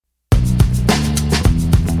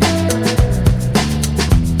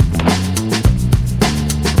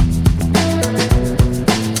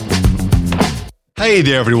Hey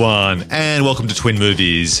there, everyone, and welcome to Twin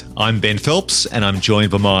Movies. I'm Ben Phelps, and I'm joined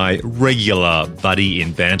by my regular buddy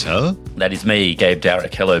in banter. That is me, Gabe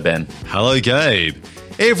Darrick. Hello, Ben. Hello, Gabe.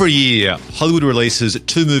 Every year, Hollywood releases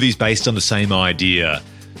two movies based on the same idea.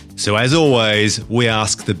 So as always, we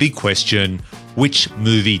ask the big question, which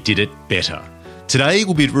movie did it better? Today,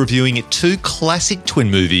 we'll be reviewing two classic twin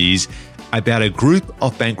movies about a group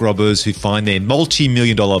of bank robbers who find their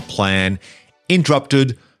multi-million-dollar plan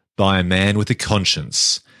interrupted by a man with a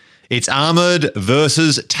conscience. It's Armored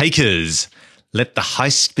versus Takers. Let the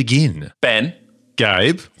heist begin. Ben?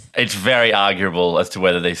 Gabe? It's very arguable as to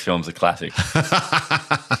whether these films are classics.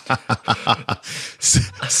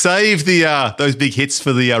 Save those big hits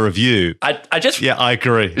for the review. Yeah, I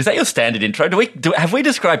agree. Is that your standard intro? Have we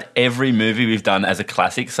described every movie we've done as a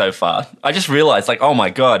classic so far? I just realised, oh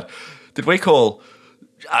my God, did we call,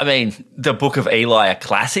 The Book of Eli a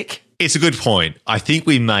classic? It's a good point. I think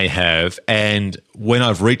we may have, and when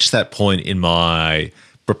I've reached that point in my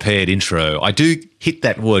prepared intro, I do hit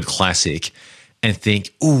that word classic and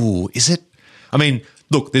think, ooh, is it?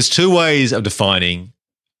 Look, there's two ways of defining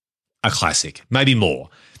a classic, maybe more.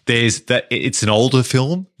 There's that it's an older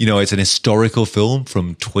film, it's an historical film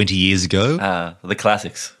from 20 years ago. The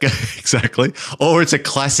classics. Exactly. Or it's a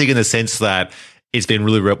classic in the sense that it's been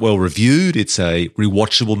really well reviewed. It's a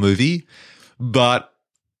rewatchable movie. But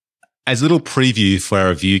as a little preview for our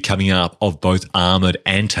review coming up of both Armored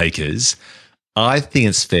and Takers, I think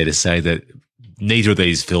it's fair to say that neither of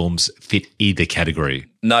these films fit either category.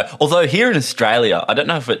 No, although here in Australia, I don't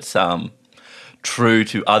know if it's true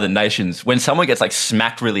to other nations, when someone gets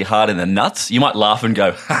smacked really hard in the nuts, you might laugh and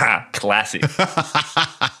go, ha, classic.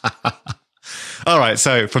 All right,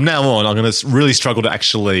 so from now on, I'm going to really struggle to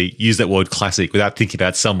actually use that word classic without thinking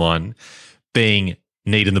about someone being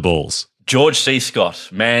kneed in the balls. George C. Scott,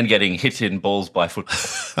 man getting hit in balls by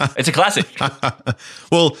football. It's a classic.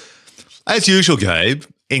 Well, as usual, Gabe,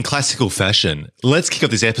 in classical fashion, let's kick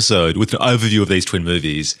off this episode with an overview of these twin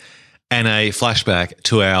movies and a flashback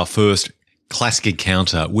to our first classic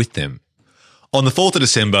encounter with them. On the 4th of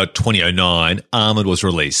December 2009, Armored was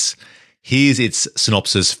released. Here's its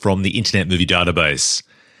synopsis from the Internet Movie Database.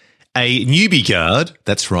 A newbie guard,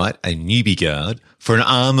 that's right, a newbie guard, for an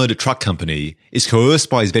armoured truck company is coerced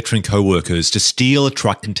by his veteran co-workers to steal a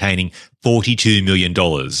truck containing $42 million.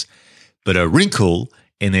 But a wrinkle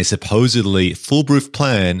in their supposedly foolproof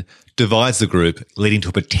plan divides the group, leading to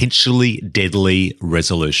a potentially deadly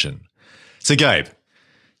resolution. So, Gabe,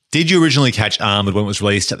 did you originally catch Armored when it was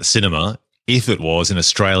released at the cinema, if it was in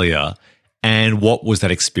Australia, and what was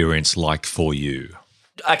that experience like for you?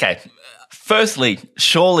 Okay. Firstly,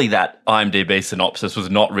 surely that IMDb synopsis was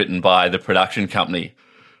not written by the production company.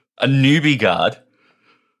 A newbie guard?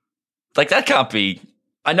 That can't be...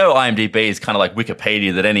 I know IMDb is kind of like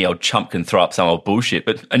Wikipedia that any old chump can throw up some old bullshit,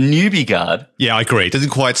 but a newbie guard? Yeah, I agree. It doesn't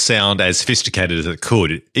quite sound as sophisticated as it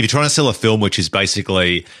could. If you're trying to sell a film which is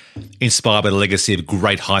basically inspired by the legacy of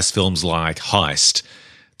great heist films like Heist,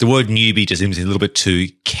 the word newbie just seems a little bit too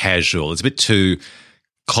casual. It's a bit too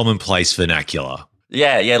commonplace vernacular.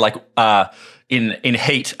 Yeah, in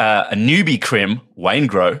Heat, a newbie crim, Wayne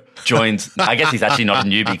Grow, joins, I guess he's actually not a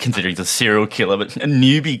newbie considering he's a serial killer, but a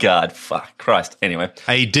newbie guard, fuck, Christ, anyway.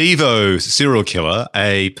 A Devo serial killer,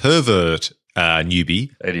 a pervert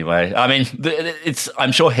newbie. Anyway,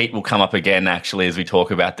 I'm sure Heat will come up again, actually, as we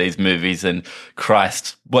talk about these movies, and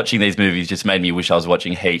Christ, watching these movies just made me wish I was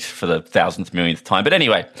watching Heat for the 1000th, millionth time. But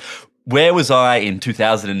anyway, where was I in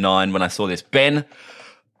 2009 when I saw this? Ben,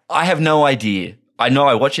 I have no idea. I know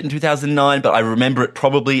I watched it in 2009, but I remember it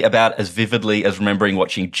probably about as vividly as remembering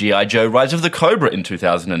watching G.I. Joe Rise of the Cobra in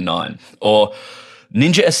 2009, or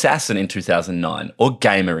Ninja Assassin in 2009, or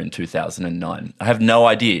Gamer in 2009. I have no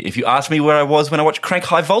idea. If you asked me where I was when I watched Crank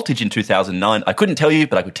High Voltage in 2009, I couldn't tell you,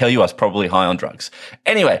 but I could tell you I was probably high on drugs.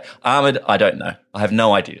 Anyway, Armored, I don't know. I have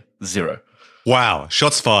no idea. Zero. Wow,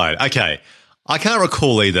 shots fired. Okay, I can't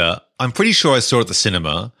recall either. I'm pretty sure I saw it at the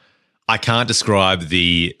cinema. I can't describe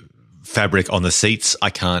the fabric on the seats. I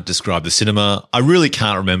can't describe the cinema. I really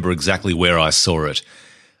can't remember exactly where I saw it.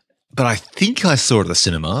 But I think I saw it at the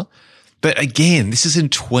cinema. But again, this is in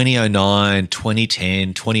 2009,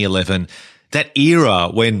 2010, 2011, that era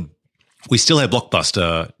when we still had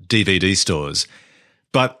Blockbuster DVD stores.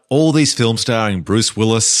 But all these films starring Bruce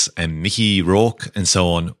Willis and Mickey Rourke and so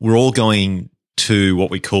on were all going to what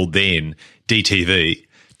we called then DTV,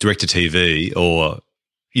 direct-to-TV, or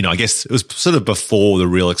I guess it was sort of before the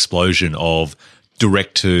real explosion of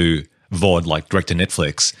direct-to-VOD, like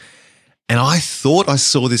direct-to-Netflix. And I thought I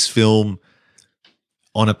saw this film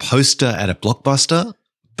on a poster at a Blockbuster,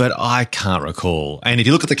 but I can't recall. And if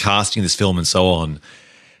you look at the casting of this film and so on,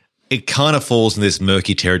 it kind of falls in this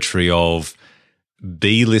murky territory of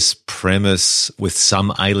B-list premise with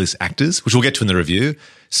some A-list actors, which we'll get to in the review.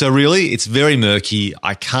 So really, it's very murky.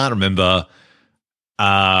 I can't remember,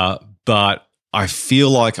 but I feel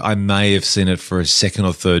like I may have seen it for a second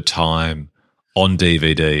or third time on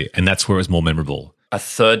DVD, and that's where it was more memorable. A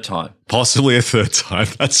third time. Possibly a third time.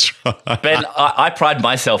 That's right. Ben, I pride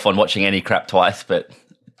myself on watching any crap twice, but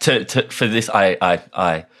for this,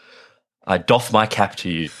 I doff my cap to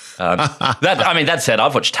you. That said,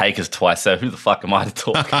 I've watched Takers twice, so who the fuck am I to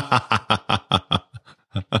talk?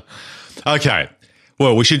 Okay.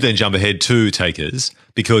 Well, we should then jump ahead to Takers,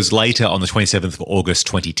 because later on the 27th of August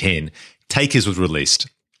 2010, Takers was released.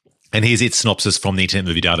 And here's its synopsis from the Internet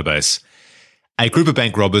Movie Database. A group of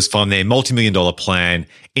bank robbers find their multi-million-dollar plan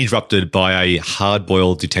interrupted by a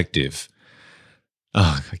hard-boiled detective.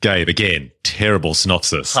 Oh, Gabe, again, terrible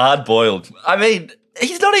synopsis. Hard-boiled. I mean,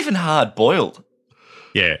 he's not even hard-boiled.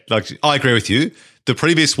 Yeah, like I agree with you. The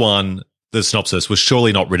previous one, the synopsis, was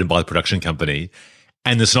surely not written by the production company.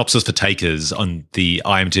 And the synopsis for Takers on the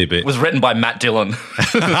IMDb was written by Matt Dillon. It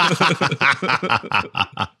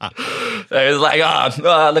was like,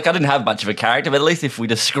 look, I didn't have much of a character, but at least if we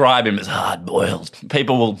describe him as hard-boiled,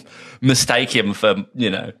 people will mistake him for,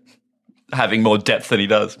 having more depth than he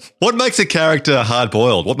does. What makes a character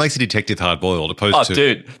hard-boiled? What makes a detective hard-boiled opposed to... Oh,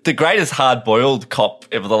 dude, the greatest hard-boiled cop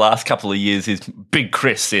over the last couple of years is Big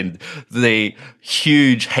Chris in the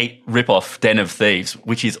huge hate rip-off Den of Thieves,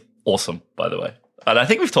 which is awesome, by the way. And I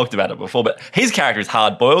think we've talked about it before, but his character is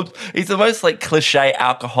hard-boiled. He's the most cliche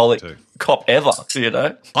alcoholic cop ever,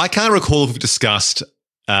 I can't recall if we've discussed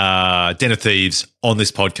Den of Thieves on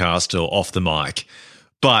this podcast or off the mic,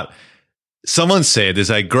 but someone said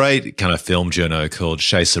there's a great kind of film journo called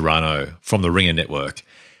Shea Serrano from the Ringer Network,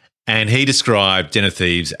 and he described Den of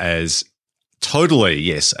Thieves as totally,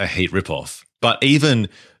 yes, a Heat ripoff, but even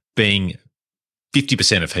being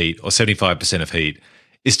 50% of Heat or 75% of Heat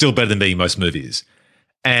is still better than being most movies.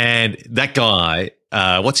 And that guy,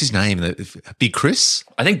 what's his name? Big Chris?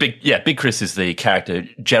 I think Big Chris is the character.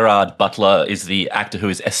 Gerard Butler is the actor who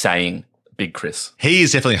is essaying Big Chris. He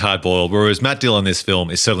is definitely hard-boiled, whereas Matt Dillon in this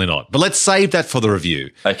film is certainly not. But let's save that for the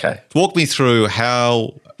review. Okay. Walk me through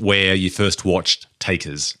where you first watched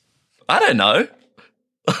Takers. I don't know.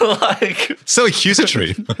 So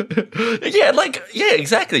accusatory. Yeah,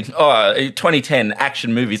 exactly. 2010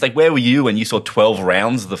 action movies. Like, where were you when you saw 12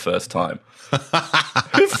 Rounds the first time?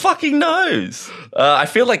 Who fucking knows? I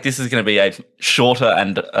feel like this is going to be a shorter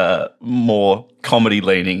and more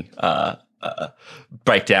comedy-leaning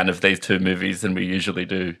breakdown of these two movies than we usually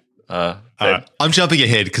do. I'm jumping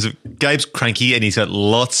ahead because Gabe's cranky and he's got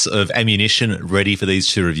lots of ammunition ready for these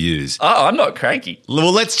two reviews. Oh, I'm not cranky.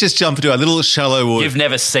 Well, let's just jump into a little shallow... You've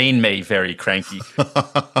never seen me very cranky.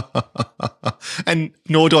 And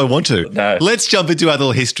nor do I want to. No. Let's jump into our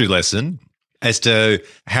little history lesson as to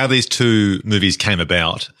how these two movies came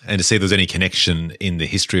about and to see if there's any connection in the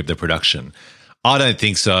history of the production. I don't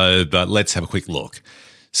think so, but let's have a quick look.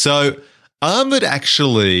 So Armored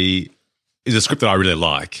actually is a script that I really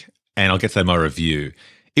like, and I'll get to that in my review.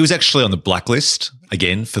 It was actually on the Blacklist.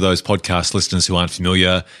 Again, for those podcast listeners who aren't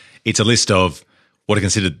familiar, it's a list of what are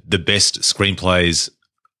considered the best screenplays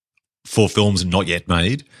for films not yet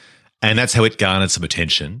made, and that's how it garnered some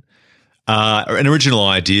attention. An original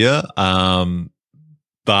idea,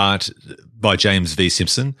 but by James V.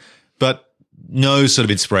 Simpson, but no sort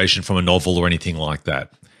of inspiration from a novel or anything like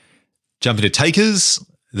that. Jumping to Takers,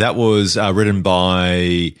 that was written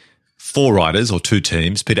by 4 writers or 2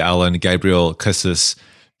 teams: Peter Allen, Gabriel Curtis,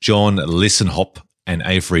 John Lissenhop, and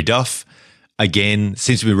Avery Duff. Again,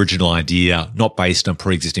 seems to be an original idea, not based on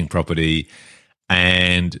pre-existing property.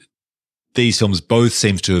 And these films both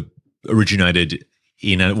seem to have originated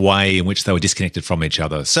in a way in which they were disconnected from each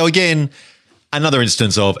other. So again, another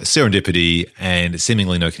instance of serendipity and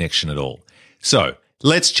seemingly no connection at all. So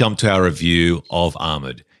let's jump to our review of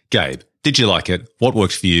Armored. Gabe, did you like it? What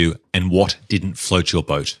worked for you? And what didn't float your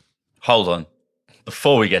boat? Hold on.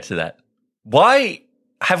 Before we get to that, why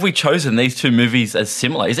have we chosen these two movies as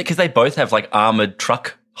similar? Is it because they both have like armored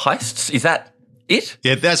truck heists? Is that it?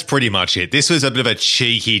 Yeah, that's pretty much it. This was a bit of a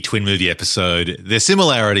cheeky twin movie episode. The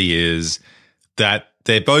similarity is that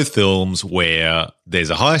they're both films where there's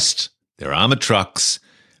a heist, there are armored trucks,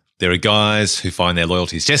 there are guys who find their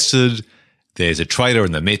loyalties tested, there's a traitor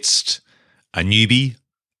in the midst, a newbie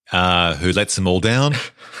who lets them all down,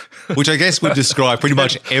 which I guess would describe pretty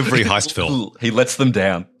much every heist film. He lets them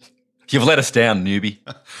down. You've let us down, newbie.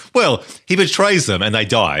 Well, he betrays them and they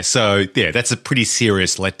die. So, yeah, that's a pretty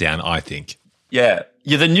serious letdown, I think. Yeah.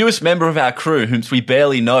 You're the newest member of our crew, whom we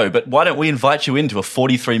barely know, but why don't we invite you into a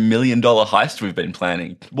 $43 million heist we've been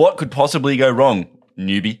planning? What could possibly go wrong,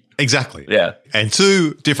 newbie? Exactly. Yeah. And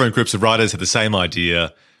two different groups of writers had the same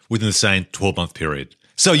idea within the same 12-month period.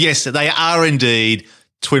 So yes, they are indeed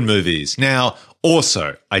twin movies. Now,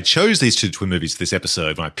 also, I chose these two twin movies for this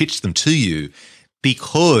episode when I pitched them to you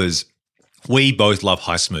because we both love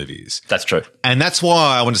heist movies. That's true. And that's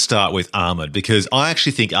why I want to start with Armored, because I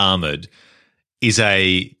actually think Armored is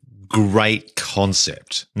a great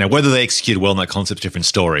concept. Now, whether they execute well on that concept is a different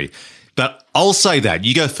story. But I'll say that.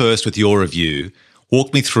 You go first with your review.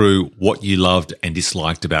 Walk me through what you loved and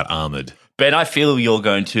disliked about Armored. Ben, I feel you're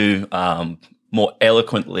going to more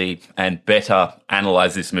eloquently and better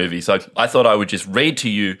analyze this movie. So I thought I would just read to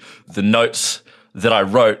you the notes that I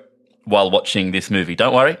wrote while watching this movie.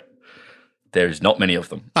 Don't worry, there's not many of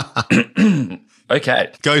them.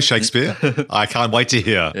 Okay. Go, Shakespeare. I can't wait to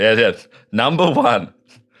hear. Yeah. Number one,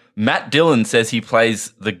 Matt Dillon says he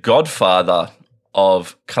plays the godfather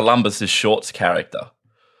of Columbus's Short's character.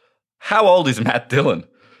 How old is Matt Dillon?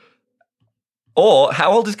 Or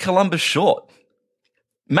how old is Columbus Short?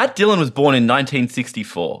 Matt Dillon was born in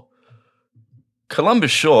 1964.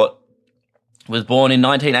 Columbus Short was born in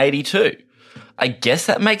 1982. I guess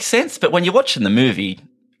that makes sense, but when you're watching the movie,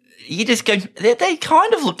 you just go, they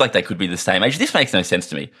kind of look like they could be the same age. This makes no sense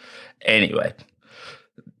to me. Anyway,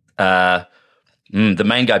 the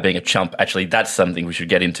main guy being a chump, actually, that's something we should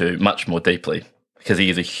get into much more deeply because he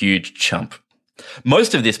is a huge chump.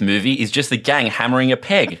 Most of this movie is just the gang hammering a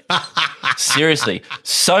peg. Seriously,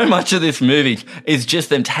 so much of this movie is just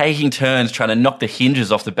them taking turns trying to knock the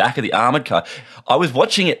hinges off the back of the armored car. I was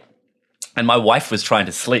watching it and my wife was trying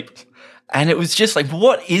to sleep. And it was just like,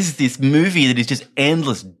 what is this movie that is just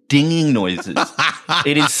endless dinging noises?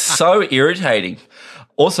 It is so irritating.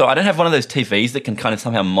 Also, I don't have one of those TVs that can kind of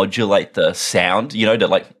somehow modulate the sound, you know, to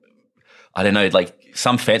like, I don't know, like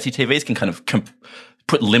some fancy TVs can kind of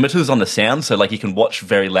put limiters on the sound so like you can watch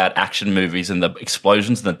very loud action movies and the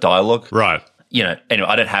explosions and the dialogue. Right. You know, anyway,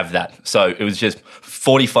 I don't have that. So it was just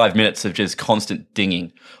 45 minutes of just constant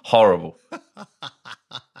dinging. Horrible.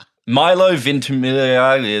 Milo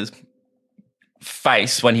Ventimiglia's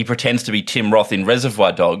face when he pretends to be Tim Roth in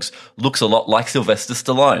Reservoir Dogs looks a lot like Sylvester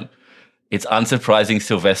Stallone. It's unsurprising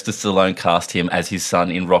Sylvester Stallone cast him as his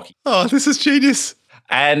son in Rocky. Oh, this is genius.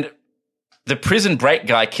 And the prison break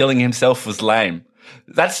guy killing himself was lame.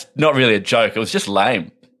 That's not really a joke. It was just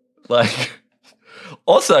lame. Like,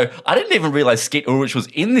 also, I didn't even realize Skeet Ulrich was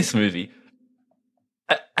in this movie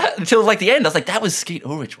until like the end. I was like, that was Skeet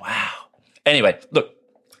Ulrich. Wow. Anyway, look,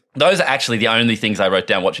 those are actually the only things I wrote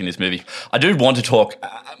down watching this movie. I do want to talk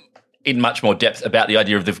in much more depth about the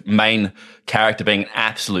idea of the main character being an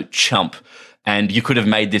absolute chump. And you could have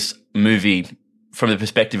made this movie from the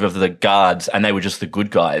perspective of the guards and they were just the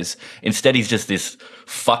good guys. Instead, he's just this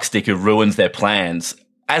fuckstick who ruins their plans.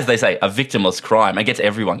 As they say, a victimless crime and gets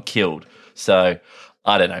everyone killed. So,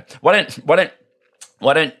 I don't know. Why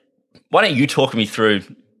don't you talk me through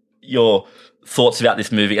your thoughts about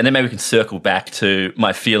this movie and then maybe we can circle back to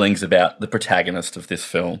my feelings about the protagonist of this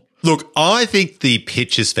film. Look, I think the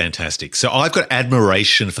pitch is fantastic. So I've got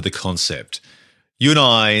admiration for the concept. You and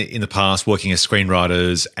I, in the past, working as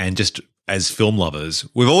screenwriters and just as film lovers,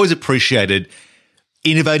 we've always appreciated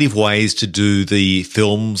innovative ways to do the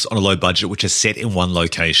films on a low budget which are set in one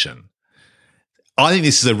location. I think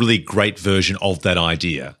this is a really great version of that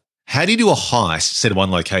idea. How do you do a heist set in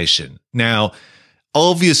one location? Now,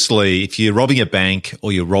 obviously, if you're robbing a bank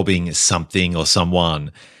or you're robbing something or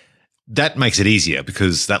someone, that makes it easier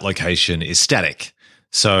because that location is static.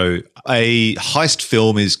 So a heist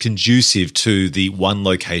film is conducive to the one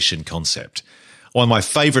location concept. One of my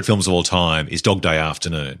favorite films of all time is Dog Day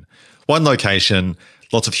Afternoon. One location,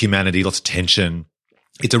 lots of humanity, lots of tension.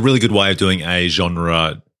 It's a really good way of doing a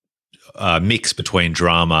genre mix between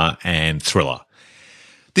drama and thriller.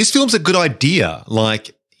 This film's a good idea.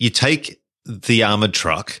 Like, you take the armored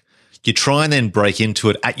truck, you try and then break into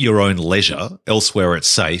it at your own leisure, elsewhere it's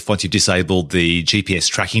safe, once you've disabled the GPS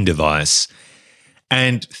tracking device,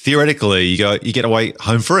 and theoretically you get away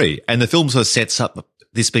home free. And the film sort of sets up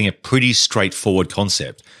this being a pretty straightforward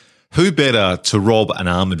concept. Who better to rob an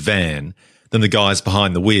armored van than the guys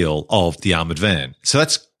behind the wheel of the armored van? So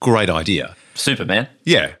that's a great idea. Superman.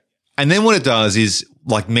 Yeah. And then what it does is,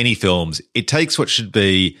 like many films, it takes what should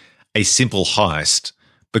be a simple heist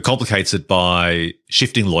but complicates it by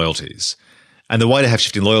shifting loyalties. And the way to have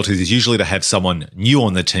shifting loyalties is usually to have someone new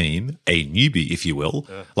on the team, a newbie, if you will,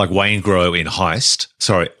 like Waingro in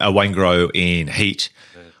Waingro in Heat,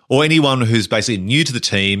 or anyone who's basically new to the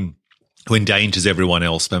team who endangers everyone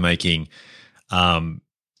else by making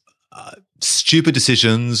stupid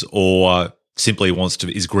decisions or simply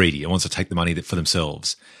is greedy and wants to take the money for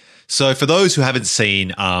themselves. So for those who haven't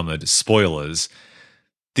seen Armored, spoilers,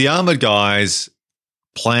 the Armored guys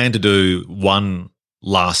plan to do one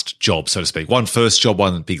last job, so to speak. One first job,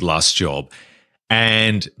 one big last job.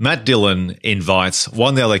 And Matt Dillon invites one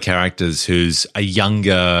of the other characters who's a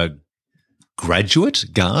younger graduate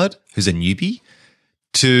guard, who's a newbie,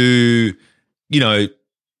 to,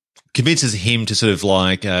 convinces him to sort of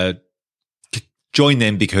like join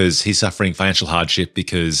them because he's suffering financial hardship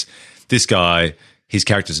because this guy, his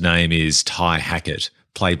character's name is Ty Hackett,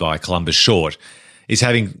 played by Columbus Short, is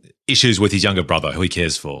having issues with his younger brother who he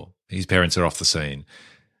cares for. His parents are off the scene.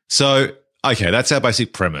 So, okay, that's our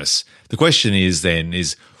basic premise. The question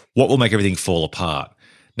is what will make everything fall apart?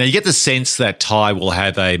 Now, you get the sense that Ty will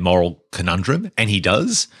have a moral conundrum, and he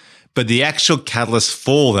does, but the actual catalyst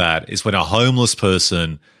for that is when a homeless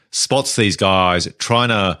person spots these guys trying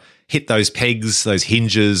to hit those pegs, those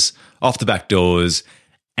hinges off the back doors,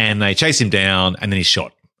 and they chase him down, and then he's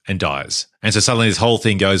shot and dies. And so suddenly this whole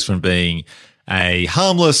thing goes from being a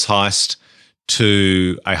harmless heist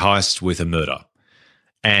to a heist with a murder.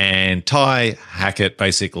 And Ty Hackett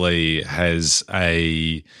basically has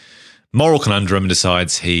a moral conundrum and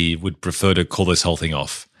decides he would prefer to call this whole thing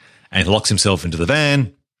off. And locks himself into the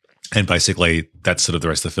van. And basically that's sort of the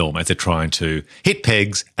rest of the film as they're trying to hit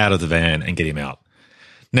pegs out of the van and get him out.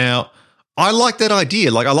 Now, I like that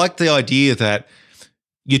idea. Like, I like the idea that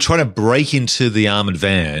you're trying to break into the armored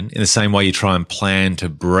van in the same way you try and plan to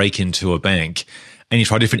break into a bank, and you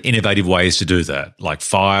try different innovative ways to do that, like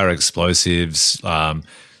fire, explosives,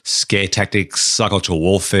 scare tactics, psychological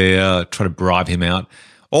warfare, try to bribe him out.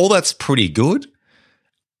 All that's pretty good.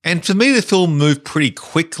 And to me, the film moved pretty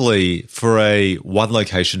quickly for a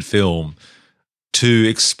one-location film to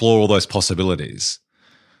explore all those possibilities.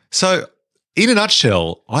 So, in a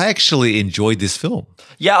nutshell, I actually enjoyed this film.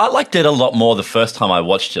 Yeah, I liked it a lot more the first time I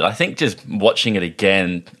watched it. I think just watching it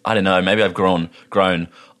again, I don't know, maybe I've grown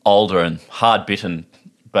older and hard-bitten,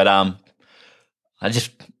 but I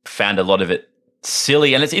just found a lot of it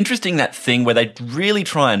silly. And it's interesting, that thing where they really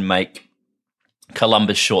try and make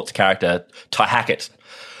Columbus Short's character, Ty Hackett,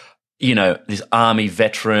 this army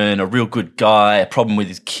veteran, a real good guy, a problem with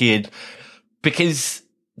his kid, because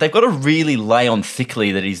they've got to really lay on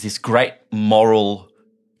thickly that he's this great moral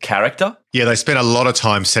character. Yeah, they spend a lot of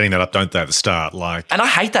time setting that up, don't they, at the start? And I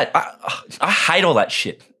hate that. I hate all that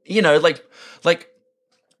shit. Like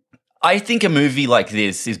I think a movie like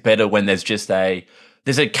this is better when there's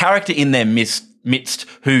a character in their midst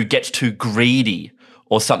who gets too greedy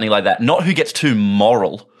or something like that, not who gets too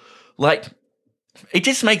moral. Like, it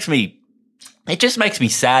just makes me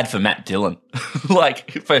sad for Matt Dillon,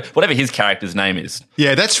 like for whatever his character's name is.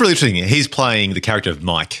 Yeah, that's really interesting. He's playing the character of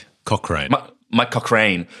Mike Cochrane. Mike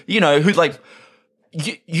Cochrane, who like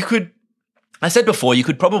you could. I said before, you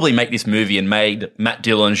could probably make this movie and made Matt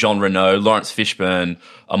Dillon, Jean Reno, Lawrence Fishburne,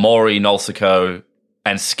 Amaury Nolsico,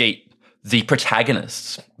 and Skeet the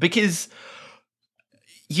protagonists, because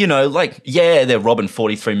they're robbing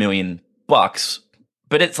 $43 million,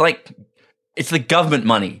 but it's like, it's the government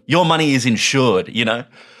money. Your money is insured,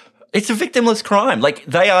 It's a victimless crime. Like,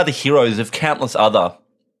 they are the heroes of countless other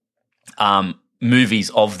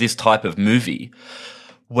movies of this type of movie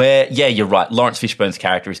where, yeah, you're right, Lawrence Fishburne's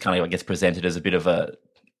character is kind of, I guess, presented as a bit of a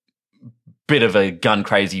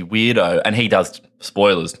gun-crazy weirdo, and he does,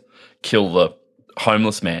 spoilers, kill the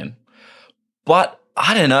homeless man. But,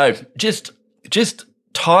 I don't know, just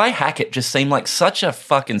Ty Hackett just seemed like such a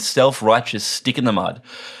fucking self-righteous stick in the mud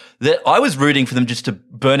that I was rooting for them just to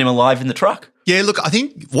burn him alive in the truck. Yeah, look, I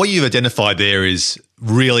think what you've identified there is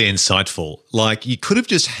really insightful. Like, you could have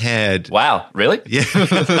just had... Wow, really? Yeah.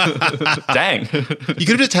 Dang. You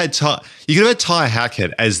could have just had Ty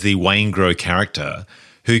Hackett as the Waingro character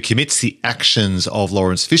who commits the actions of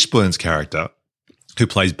Lawrence Fishburne's character, who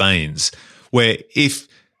plays Baines, where if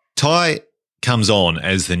Ty comes on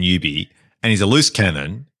as the newbie and he's a loose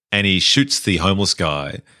cannon and he shoots the homeless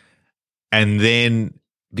guy and then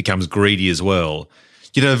becomes greedy as well,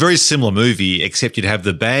 you'd have a very similar movie, except you'd have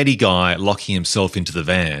the baddie guy locking himself into the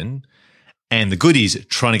van and the goodies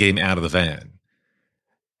trying to get him out of the van.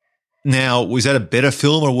 Now, was that a better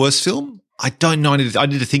film or a worse film? I don't know. I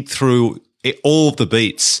need to think through all of the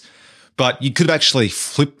beats, but you could have actually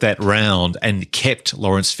flipped that round and kept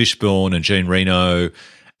Lawrence Fishburne and Jean Reno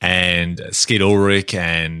and Skeet Ulrich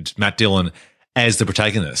and Matt Dillon as the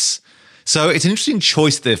protagonists. So it's an interesting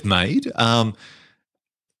choice they've made.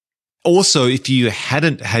 Also, if you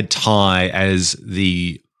hadn't had Ty as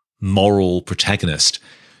the moral protagonist,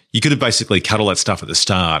 you could have basically cut all that stuff at the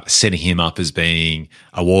start, setting him up as being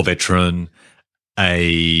a war veteran,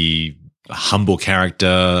 a humble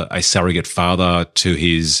character, a surrogate father to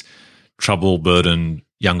his trouble-burdened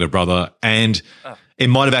younger brother, and it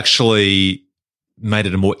might have actually made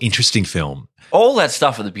it a more interesting film. All that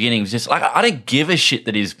stuff at the beginning was just like, I don't give a shit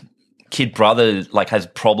that his kid brother like has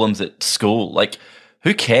problems at school. Like,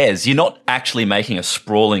 who cares? You're not actually making a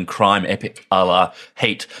sprawling crime epic a la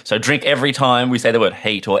Heat. So drink every time we say the word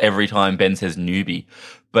hate or every time Ben says newbie.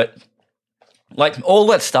 But like all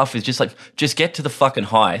that stuff is just like, just get to the fucking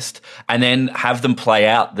heist and then have them play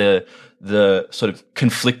out the sort of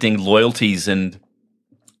conflicting loyalties and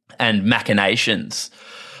machinations.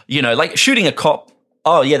 You know, like shooting a cop.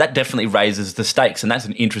 Oh yeah, that definitely raises the stakes, and that's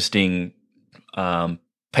an interesting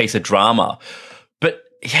piece of drama. But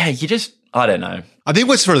yeah, I don't know. I think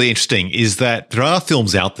what's really interesting is that there are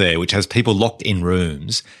films out there which has people locked in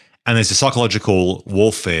rooms, and there's a psychological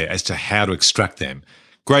warfare as to how to extract them.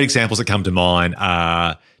 Great examples that come to mind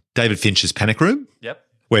are David Fincher's Panic Room. Yep.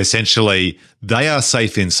 Where essentially they are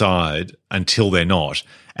safe inside until they're not.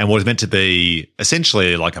 And what is meant to be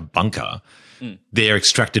essentially like a bunker, they're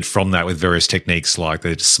extracted from that with various techniques, like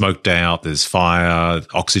they're smoked out, there's fire,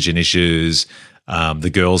 oxygen issues.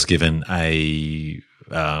 The girl's given a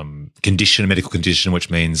medical condition,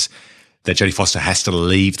 which means that Jodie Foster has to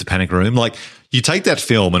leave the panic room. Like, you take that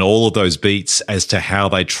film and all of those beats as to how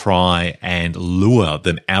they try and lure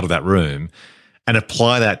them out of that room and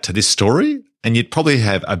apply that to this story, and you'd probably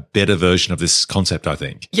have a better version of this concept, I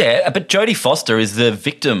think. Yeah, but Jodie Foster is the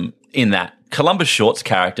victim in that. Columbus Short's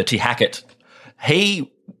character, T. Hackett,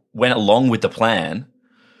 he went along with the plan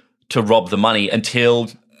to rob the money until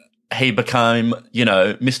he became,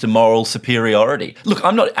 Mr. Moral Superiority. Look,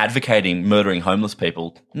 I'm not advocating murdering homeless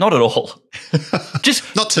people. Not at all.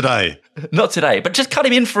 Just Not today. Not today. But just cut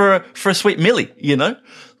him in for a sweet milli,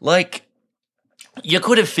 Like, you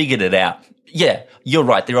could have figured it out. Yeah, you're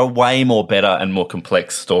right. There are way more better and more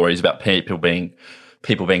complex stories about people being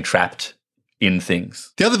trapped in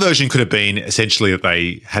things. The other version could have been essentially that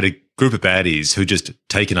they had a group of baddies who just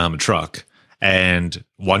take an armoured truck and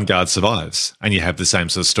one guard survives, and you have the same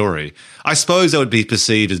sort of story. I suppose that would be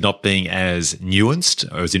perceived as not being as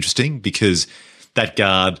nuanced or as interesting, because that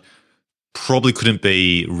guard probably couldn't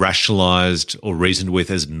be rationalised or reasoned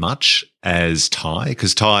with as much as Ty,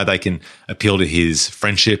 because Ty, they can appeal to his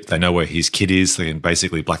friendship. They know where his kid is. They can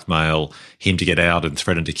basically blackmail him to get out and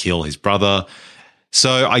threaten to kill his brother.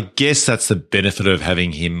 So I guess that's the benefit of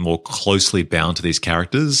having him more closely bound to these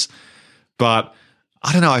characters. But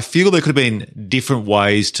I don't know, I feel there could have been different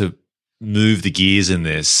ways to move the gears in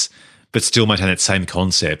this, but still maintain that same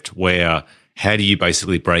concept where how do you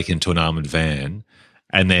basically break into an armoured van,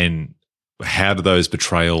 and then how do those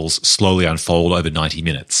betrayals slowly unfold over 90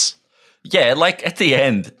 minutes? Yeah, like at the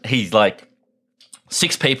end, he's like,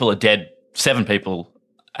 6 people are dead, 7 people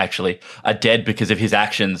actually are dead because of his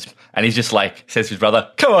actions. And he's just like, says to his brother,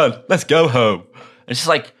 come on, let's go home. And it's just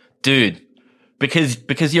like, dude,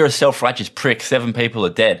 because you're a self-righteous prick, 7 people are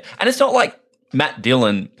dead. And it's not like Matt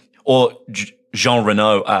Dillon or Jean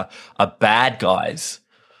Reno are bad guys.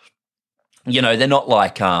 They're not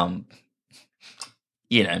like, I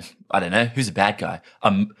don't know, who's a bad guy?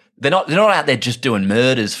 They're not out there just doing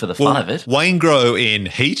murders for the fun of it. Waingro in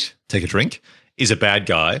Heat, take a drink, is a bad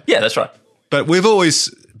guy. Yeah, that's right. But we've always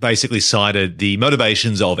basically cited the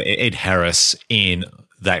motivations of Ed Harris in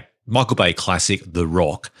that Michael Bay classic, The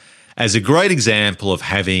Rock, as a great example of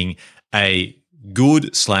having a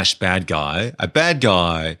good/bad guy, a bad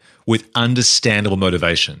guy with understandable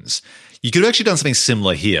motivations. You could have actually done something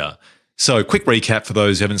similar here. So, quick recap for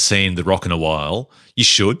those who haven't seen The Rock in a while. You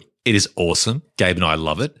should. It is awesome. Gabe and I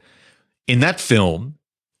love it. In that film,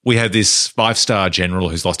 we have this 5-star general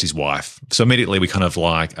who's lost his wife. So immediately we kind of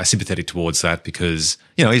like are sympathetic towards that because,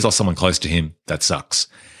 he's lost someone close to him. That sucks.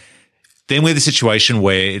 Then we have the situation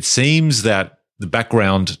where it seems that the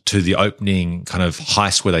background to the opening kind of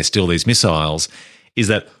heist where they steal these missiles is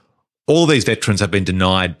that all of these veterans have been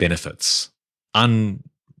denied benefits,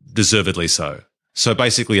 undeservedly so. So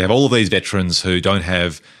basically you have all of these veterans who don't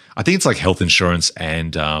have, I think it's like health insurance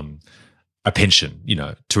and a pension,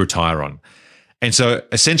 to retire on. And so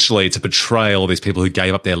essentially it's a portrayal of these people who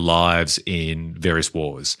gave up their lives in various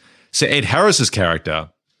wars. So Ed Harris's character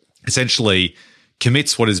essentially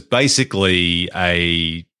commits what is basically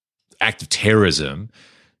a act of terrorism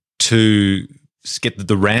to get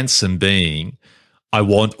the ransom being, I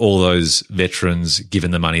want all those veterans given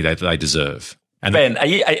the money that they deserve. And Ben, are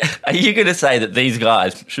you going to say that these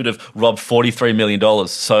guys should have robbed $43 million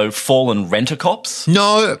so fallen rent-a-cops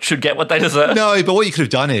no, should get what they deserve? no, but what you could have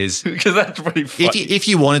done is, Because that's pretty funny. if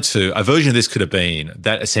you wanted to, a version of this could have been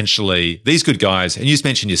that essentially these good guys, and you just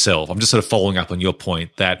mentioned yourself, I'm just sort of following up on your point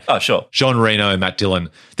that Oh, sure. Jean Reno, Matt Dillon,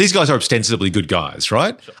 these guys are ostensibly good guys,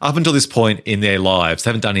 right? Sure. Up until this point in their lives, they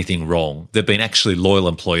haven't done anything wrong. They've been actually loyal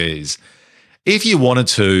employees. If you wanted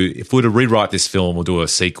to, if we were to rewrite this film or do a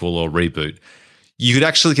sequel or reboot, you could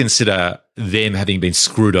actually consider them having been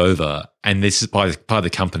screwed over, and this is by part of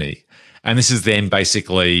the company. And this is them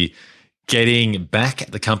basically getting back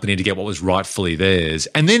at the company to get what was rightfully theirs.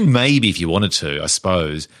 And then maybe, if you wanted to, I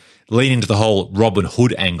suppose, lean into the whole Robin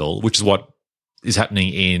Hood angle, which is what is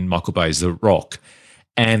happening in Michael Bay's The Rock.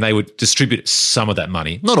 And they would distribute some of that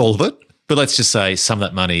money, not all of it, but let's just say some of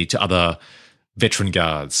that money to other veteran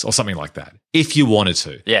guards or something like that, if you wanted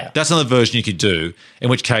to. Yeah. That's another version you could do,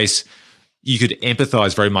 in which case you could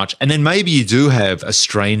empathize very much. And then maybe you do have a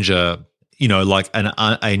stranger, like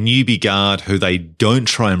a newbie guard who they don't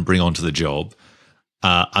try and bring onto the job,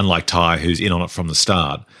 unlike Ty, who's in on it from the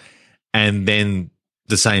start. And then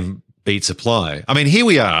the same beats apply. I mean, here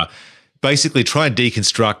we are, basically trying to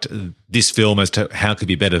deconstruct this film as to how it could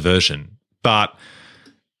be a better version. But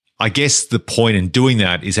I guess the point in doing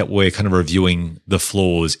that is that we're kind of reviewing the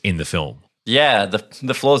flaws in the film. Yeah,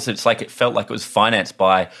 the flaws, it's like it felt like it was financed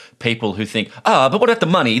by people who think, but what about the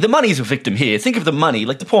money? The money's a victim here. Think of the money,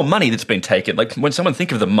 like the poor money that's been taken. Like when someone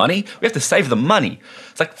think of the money, we have to save the money.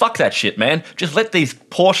 It's like, fuck that shit, man. Just let these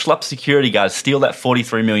poor schlup security guards steal that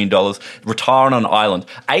 $43 million, retire on an island.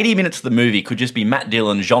 80 minutes of the movie could just be Matt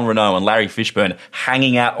Dillon, Jean Reno, and Larry Fishburne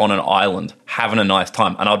hanging out on an island, having a nice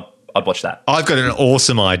time. And I'd watch that. I've got an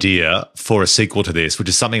awesome idea for a sequel to this, which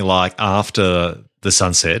is something like After the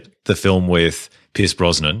Sunset, the film with Pierce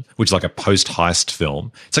Brosnan, which is like a post-heist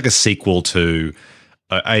film. It's like a sequel to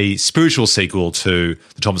a spiritual sequel to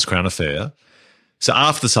the Thomas Crown Affair. So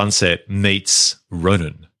After the Sunset meets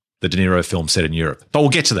Ronin, the De Niro film set in Europe. But we'll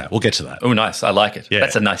get to that. Oh, nice. I like it. Yeah.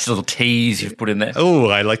 That's a nice little tease you've put in there. Oh,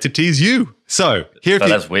 I like to tease you. So here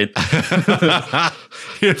That's weird.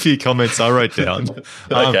 Here are a few comments I wrote down.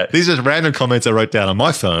 Okay. These are just random comments I wrote down on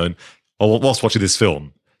my phone whilst watching this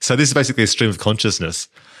film. So this is basically a stream of consciousness.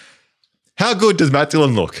 How good does Matt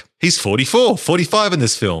Dillon look? He's 44, 45 in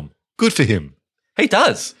this film. Good for him. He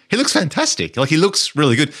does. He looks fantastic. Like, he looks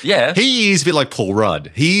really good. Yeah. He is a bit like Paul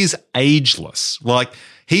Rudd. He's ageless. Like,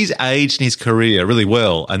 he's aged in his career really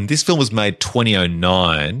well. And this film was made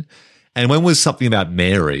 2009. And when was Something About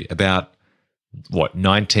Mary? About,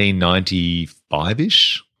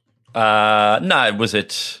 1995-ish? No, was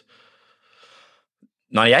it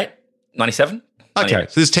 98? 97? Okay,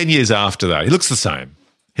 so there's 10 years after that. He looks the same.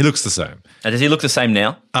 And does he look the same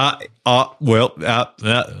now? No,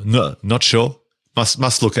 not sure.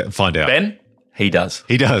 Must look at and find out. Ben? He does.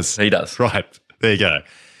 He does. Right. There you go.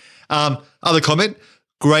 Other comment,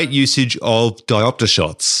 great usage of diopter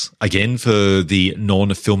shots. Again, for the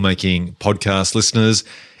non-filmmaking podcast listeners,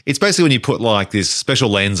 it's basically when you put like this special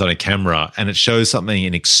lens on a camera and it shows something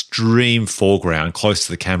in extreme foreground close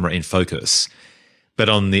to the camera in focus. But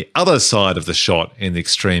on the other side of the shot in the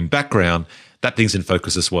extreme background, that thing's in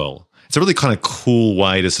focus as well. It's a really kind of cool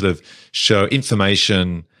way to sort of show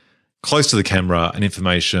information close to the camera and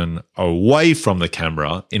information away from the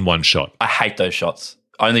camera in one shot. I hate those shots.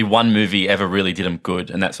 Only one movie ever really did them good,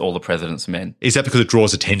 and that's All the President's Men. Is that because it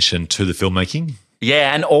draws attention to the filmmaking?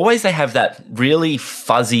 Yeah, and always they have that really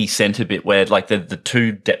fuzzy center bit where like the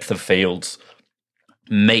two depth of fields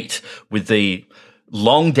meet with the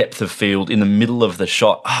long depth of field in the middle of the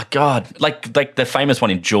shot. Oh, God. Like the famous one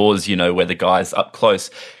in Jaws, where the guy's up close.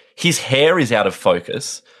 His hair is out of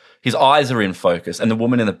focus. His eyes are in focus. And the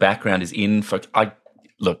woman in the background is in focus.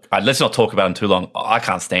 Let's not talk about him too long. I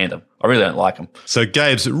can't stand him. I really don't like him. So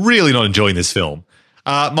Gabe's really not enjoying this film.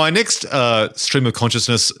 My next stream of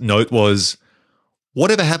consciousness note was,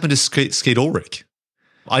 whatever happened to Skeet Ulrich?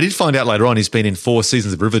 I did find out later on he's been in 4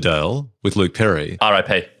 seasons of Riverdale with Luke Perry.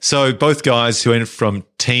 R.I.P. So both guys who went from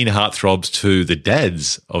teen heartthrobs to the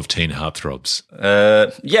dads of teen heartthrobs.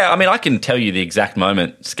 Yeah, I mean, I can tell you the exact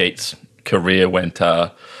moment Skeet's career went...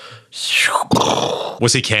 Was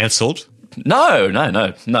he cancelled? No.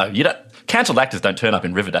 You don't. Cancelled actors don't turn up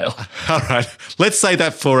in Riverdale. All right. Let's say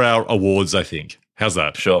that for our awards, I think. How's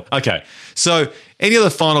that? Sure. Okay. So any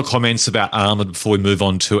other final comments about Armored before we move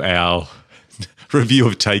on to our review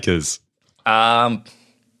of Takers? No.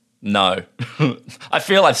 I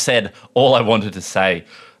feel I've said all I wanted to say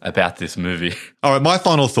about this movie. All right, my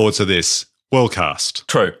final thoughts are this. Well cast.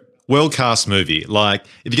 True. Well cast movie. Like,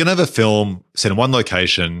 if you're going to have a film set in one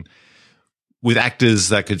location with actors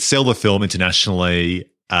that could sell the film internationally,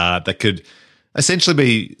 that could essentially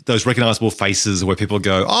be those recognizable faces where people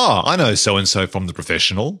go, oh, I know so-and-so from The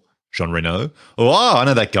Professional, Jean Reno, or oh, I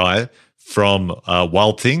know that guy from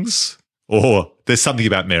Wild Things, or There's Something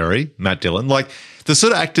About Mary, Matt Dillon. Like the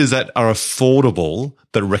sort of actors that are affordable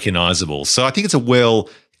but recognizable. So I think it's a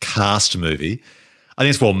well-cast movie. I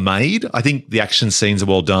think it's well made. I think the action scenes are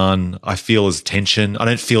well done. I feel there's tension. I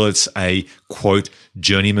don't feel it's a, quote,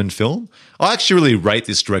 journeyman film. I actually really rate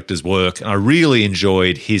this director's work, and I really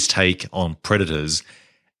enjoyed his take on Predators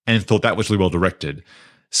and thought that was really well directed.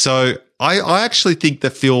 So I actually think the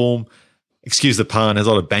film, excuse the pun, has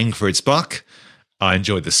a lot of bang for its buck. I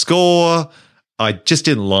enjoyed the score. I just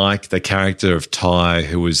didn't like the character of Ty,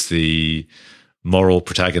 who was the moral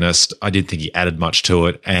protagonist. I didn't think he added much to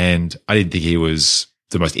it, and I didn't think he was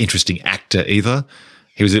the most interesting actor either.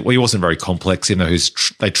 He wasn't very complex, even though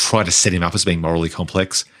they tried to set him up as being morally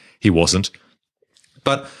complex. He wasn't.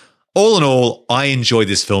 But all in all, I enjoyed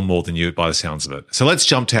this film more than you by the sounds of it. So let's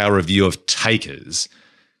jump to our review of Takers.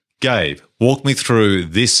 Gabe, walk me through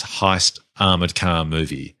this heist armored car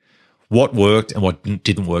movie. What worked and what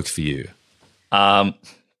didn't work for you? Gosh,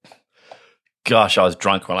 I was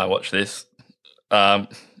drunk when I watched this. I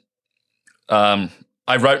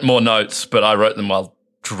wrote more notes, but I wrote them while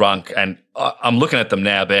drunk, and I'm looking at them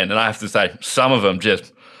now, Ben, and I have to say some of them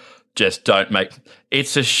just don't make.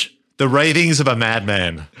 It's the ravings of a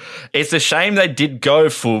madman. It's a shame they did go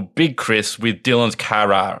for Big Chris with Dylan's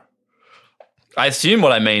Carrara. I assume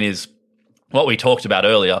what I mean is what we talked about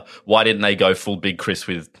earlier. Why didn't they go full Big Chris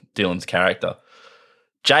with Dylan's character?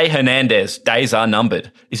 Jay Hernandez, days are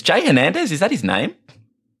numbered. Is Jay Hernandez? Is that his name?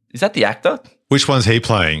 Is that the actor? Which one's he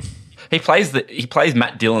playing? He plays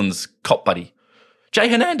Matt Dillon's cop buddy. Jay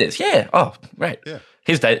Hernandez, yeah. Oh, right. Yeah.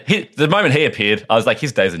 The moment he appeared, I was like,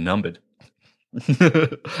 his days are numbered.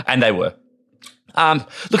 And they were.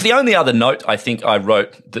 Look, the only other note I think I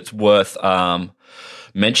wrote that's worth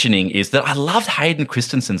mentioning is that I loved Hayden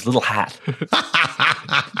Christensen's little hat.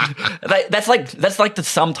 That's like the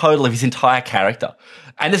sum total of his entire character.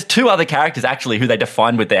 And there's two other characters actually who they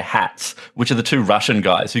define with their hats, which are the two Russian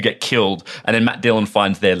guys who get killed, and then Matt Dillon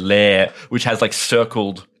finds their lair, which has like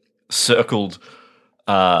circled.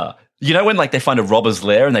 You know when like they find a robber's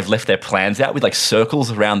lair and they've left their plans out with like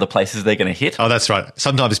circles around the places they're going to hit? Oh, that's right.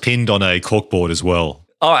 Sometimes pinned on a corkboard as well.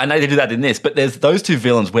 Oh, I know they do that in this, but there's those two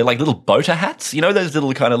villains wear like little boater hats. You know those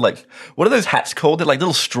little kind of like, what are those hats called? They're like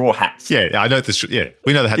little straw hats. Yeah, I know this. Yeah,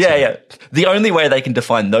 we know the hats. Yeah. The only way they can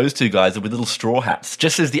define those two guys are with little straw hats.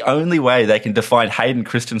 Just as the only way they can define Hayden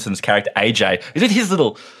Christensen's character AJ is with his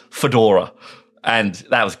little fedora, and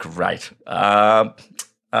that was great. Yeah,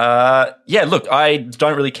 look, I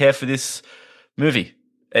don't really care for this movie.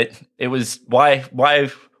 It was why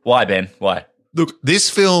Ben? Why? Look,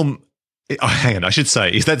 this film. Oh, hang on, I should say,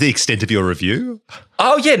 is that the extent of your review?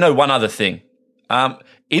 Oh, yeah, no, one other thing.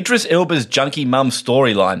 Idris Elba's junkie mum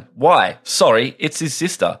storyline. Why? Sorry, it's his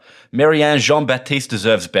sister. Marianne Jean-Baptiste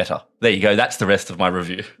deserves better. There you go, that's the rest of my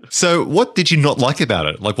review. So what did you not like about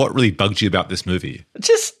it? Like, what really bugged you about this movie?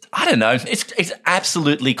 Just, I don't know, it's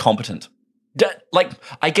absolutely competent. Like,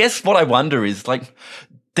 I guess what I wonder is, like,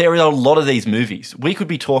 there are a lot of these movies. We could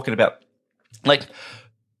be talking about, like,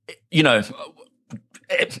 you know...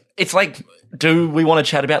 It's like, do we want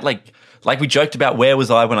to chat about like we joked about where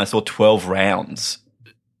was I when I saw 12 Rounds?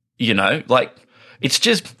 You know, like it's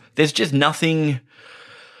just there's just nothing.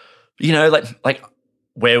 You know, like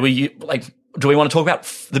where were you? Like, do we want to talk about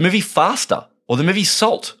the movie Faster or the movie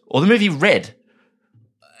Salt or the movie Red?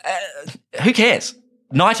 Who cares?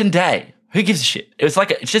 Night and Day. Who gives a shit? It's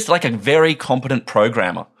just like a very competent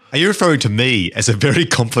programmer. Are you referring to me as a very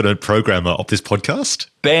confident programmer of this podcast?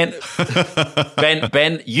 Ben,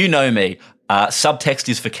 you know me. Subtext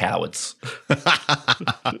is for cowards.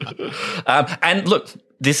 And look,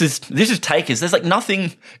 this is Takers. There's like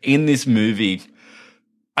nothing in this movie.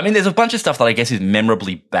 I mean, there's a bunch of stuff that I guess is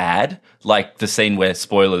memorably bad, like the scene where,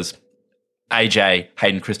 spoilers, AJ,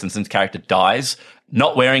 Hayden Christensen's character, dies,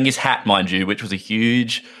 not wearing his hat, mind you, which was a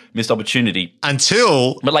huge missed opportunity.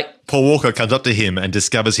 Until Paul Walker comes up to him and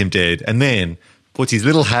discovers him dead, and then puts his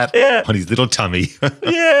little hat on his little tummy.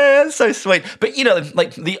 Yeah, so sweet. But, you know,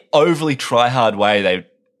 like the overly try-hard way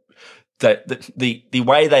the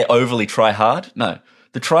way they overly try hard? No,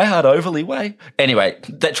 the try-hard overly way? Anyway,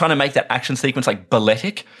 they're trying to make that action sequence like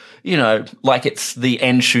balletic, you know, like it's the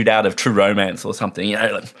end shootout of True Romance or something, you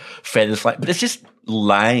know, like feathers flying. But it's just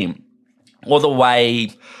lame. Or the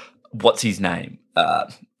way, what's his name?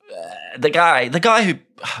 The guy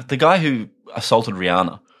who assaulted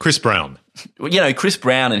Rihanna. Chris Brown. You know, Chris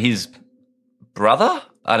Brown and his brother,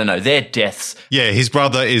 I don't know, their deaths. Yeah, his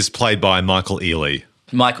brother is played by Michael Ealy.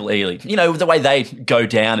 Michael Ealy. You know, the way they go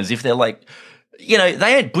down as if they're like, you know,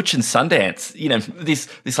 they ain't Butch and Sundance. You know, this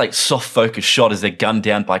like soft focus shot as they're gunned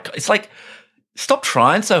down by. It's like, stop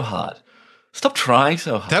trying so hard. Stop trying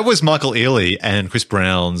so hard. That was Michael Ealy and Chris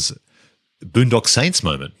Brown's Boondock Saints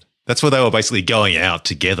moment. That's where they were basically going out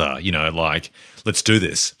together, you know, like, let's do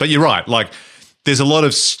this. But you're right, like, there's a lot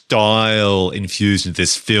of style infused into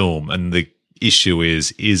this film, and the issue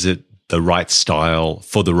is it the right style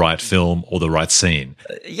for the right film or the right scene?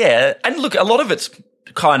 Yeah, and look, a lot of it's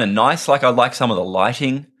kind of nice. Like, I like some of the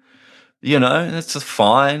lighting, you know, that's just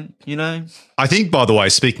fine, you know. I think, by the way,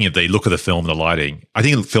 speaking of the look of the film and the lighting, I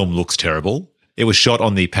think the film looks terrible. It was shot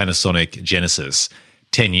on the Panasonic Genesis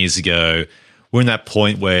 10 years ago. We're in that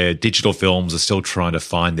point where digital films are still trying to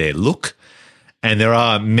find their look, and there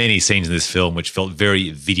are many scenes in this film which felt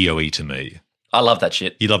very video-y to me. I love that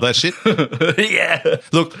shit. You love that shit? Yeah.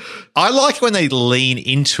 Look, I like when they lean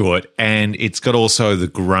into it, and it's got also the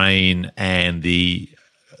grain and the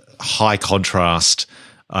high contrast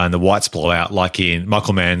and the whites blow out, like in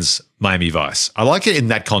Michael Mann's Miami Vice. I like it in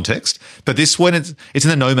that context, but this one, it's in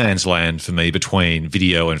the no man's land for me between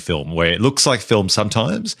video and film, where it looks like film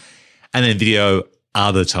sometimes and then video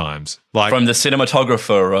other times. Like from the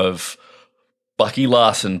cinematographer of Bucky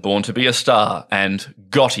Larson, Born to be a Star, and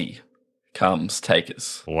Gotti comes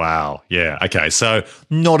Takers. Wow. Yeah. Okay. So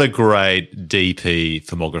not a great DP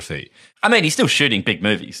filmography. I mean, he's still shooting big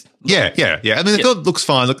movies. Yeah. I mean, the film looks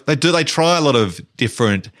fine. Look, they try a lot of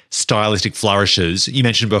different stylistic flourishes. You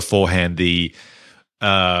mentioned beforehand the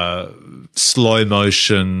slow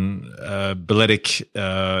motion, balletic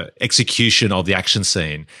execution of the action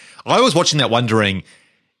scene. I was watching that wondering,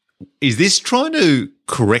 is this trying to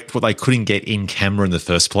correct what they couldn't get in camera in the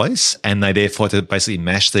first place, and they therefore had to basically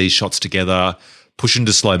mash these shots together, push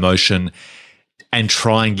into slow motion, and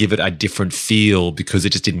try and give it a different feel because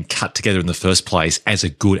it just didn't cut together in the first place as a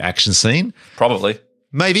good action scene? Probably.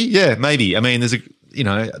 Maybe, yeah, maybe. I mean,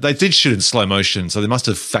 they did shoot in slow motion, so they must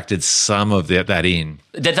have factored some of that in.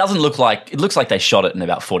 That doesn't look like, it looks like they shot it in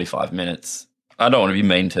about 45 minutes. I don't want to be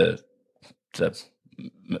mean to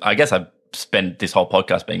I guess I spend this whole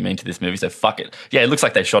podcast being mean to this movie, so fuck it. Yeah, it looks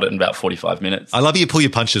like they shot it in about 45 minutes. I love you pull your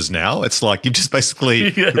punches now. It's like you've just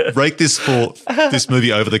basically rake this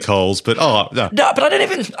movie over the coals, but no. No, but I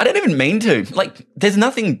don't even mean to. Like, there's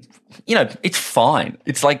nothing, you know, it's fine.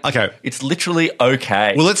 It's like, okay. It's literally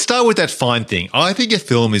okay. Well, let's start with that fine thing. I think a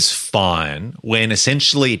film is fine when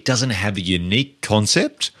essentially it doesn't have a unique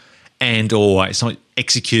concept and or it's not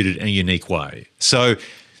executed in a unique way. So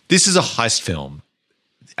this is a heist film.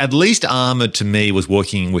 At least Armored, to me, was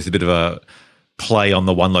working with a bit of a play on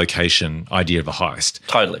the one location idea of a heist.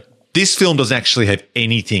 Totally. This film doesn't actually have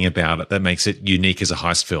anything about it that makes it unique as a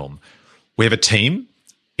heist film. We have a team.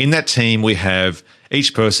 In that team, we have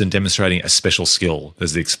each person demonstrating a special skill.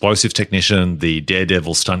 There's the explosives technician, the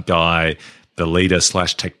daredevil stunt guy, the leader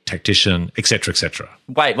 / tactician, etc., etc.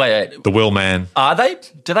 Wait. The wheelman. Are they?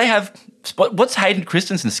 Do they have? What's Hayden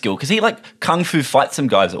Christensen's skill? Because he like kung fu fights some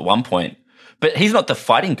guys at one point. But he's not the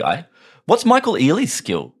fighting guy. What's Michael Ealy's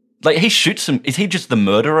skill? Like, he shoots some. Is he just the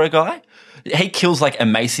murderer guy? He kills like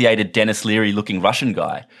emaciated Dennis Leary looking Russian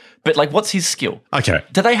guy. But like, what's his skill? Okay.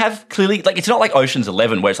 Do they have clearly, like, it's not like Ocean's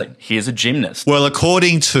 11 where it's like, here's a gymnast. Well,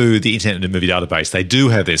 according to the Internet Movie Database, they do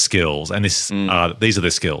have their skills, and these are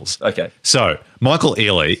their skills. Okay. So Michael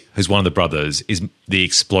Ealy, who's one of the brothers, is the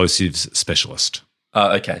explosives specialist.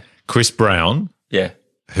 Okay. Chris Brown, Yeah.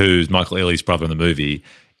 who's Michael Ealy's brother in the movie,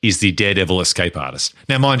 is the daredevil escape artist.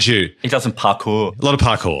 Now, mind you, He doesn't parkour. a lot of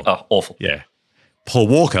parkour. Oh, awful. Yeah. Paul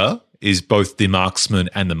Walker is both the marksman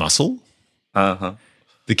and the muscle. Uh-huh.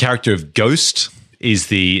 The character of Ghost is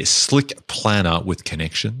the slick planner with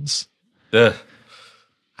connections. Ugh.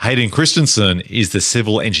 Hayden Christensen is the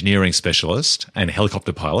civil engineering specialist and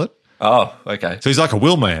helicopter pilot. Oh, okay. So he's like a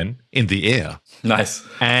wheelman in the air. Nice.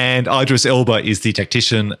 And Idris Elba is the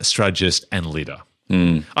tactician, strategist, and leader. I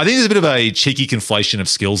think there's a bit of a cheeky conflation of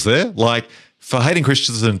skills there. Like, for Hayden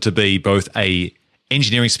Christensen to be both a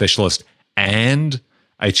engineering specialist and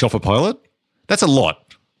a chopper pilot, that's a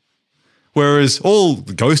lot. Whereas all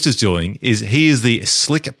Ghost is doing is he is the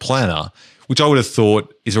slick planner, which I would have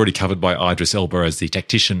thought is already covered by Idris Elba as the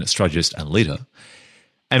tactician, strategist, and leader.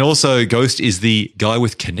 And also Ghost is the guy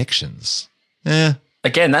with connections.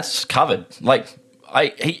 Again, that's covered. Like,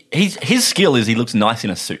 his skill is he looks nice in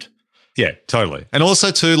a suit. Yeah, totally. And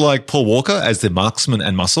also too, like Paul Walker as the marksman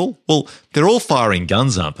and muscle. Well, they're all firing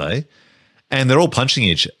guns, aren't they? And they're all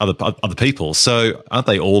punching other people. So aren't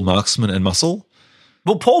they all marksman and muscle?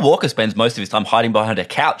 Well, Paul Walker spends most of his time hiding behind a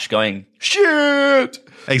couch going, shit.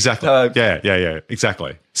 Exactly. Yeah,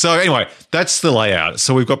 exactly. So anyway, that's the layout.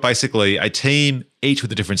 So we've got basically a team, each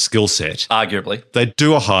with a different skill set. Arguably. They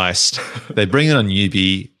do a heist. They bring in a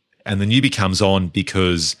newbie, and the newbie comes on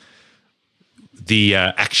because the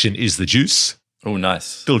action is the juice. Oh,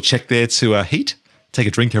 nice. Little check there to Heat. Take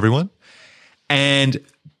a drink, everyone. And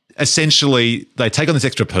essentially, they take on this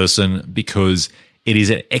extra person because it is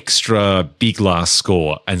an extra big last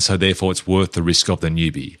score, and so therefore it's worth the risk of the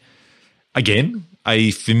newbie. Again,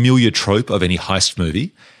 a familiar trope of any heist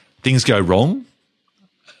movie. Things go wrong,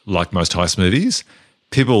 like most heist movies.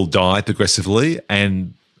 People die progressively,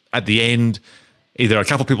 and at the end, either a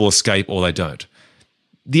couple of people escape or they don't.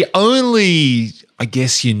 The only, I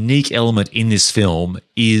guess, unique element in this film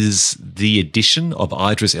is the addition of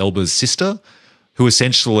Idris Elba's sister, who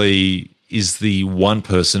essentially is the one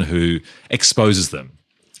person who exposes them.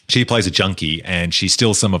 She plays a junkie and she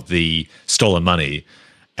steals some of the stolen money,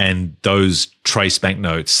 and those trace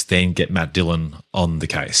banknotes then get Matt Dillon on the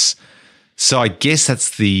case. So I guess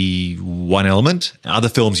that's the one element. In other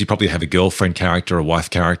films, you probably have a girlfriend character, a wife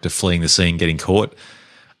character fleeing the scene, getting caught.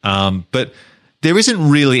 But there isn't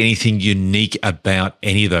really anything unique about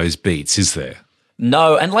any of those beats, is there?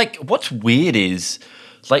 No, and like what's weird is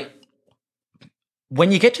like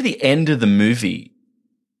when you get to the end of the movie,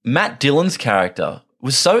 Matt Dillon's character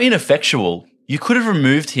was so ineffectual, you could have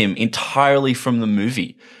removed him entirely from the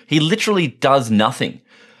movie. He literally does nothing.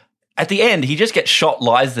 At the end, he just gets shot,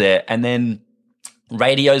 lies there, and then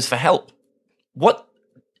radios for help. What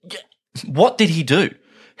did he do?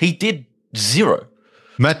 He did zero.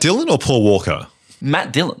 Matt Dillon or Paul Walker?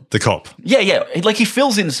 Matt Dillon. The cop. Yeah. Like he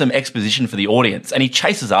fills in some exposition for the audience and he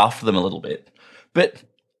chases after them a little bit. But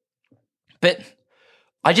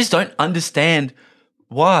I just don't understand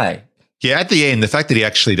why. Yeah, at the end, the fact that he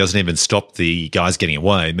actually doesn't even stop the guys getting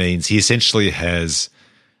away means he essentially has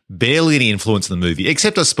barely any influence in the movie,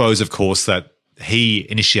 except I suppose, of course, that he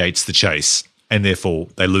initiates the chase and therefore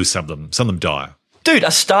they lose some of them. Some of them die. Dude,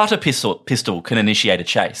 a starter pistol can initiate a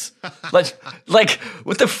chase. like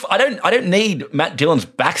what the? I don't need Matt Dillon's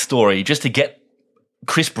backstory just to get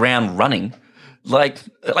Chris Brown running. Like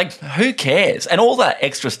who cares? And all that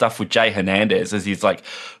extra stuff with Jay Hernandez as his like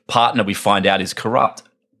partner, we find out is corrupt.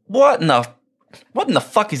 What in the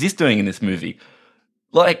fuck is this doing in this movie?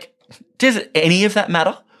 Like, does any of that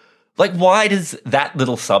matter? Like, why does that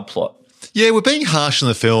little subplot? Yeah, we're being harsh on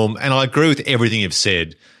the film, and I agree with everything you've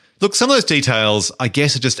said. Look, some of those details, I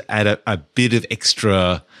guess, just add a bit of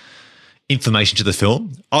extra information to the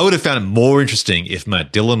film. I would have found it more interesting if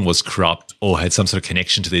Matt Dillon was corrupt or had some sort of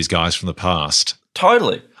connection to these guys from the past.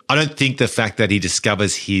 Totally. I don't think the fact that he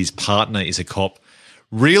discovers his partner is a cop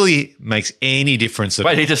really makes any difference.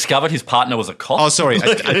 Wait, he discovered his partner was a cop? Oh, sorry,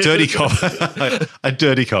 a dirty cop. A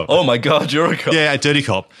dirty cop. Oh, my God, you're a cop. Yeah, a dirty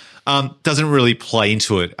cop. Doesn't really play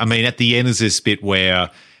into it. I mean, at the end, there's this bit where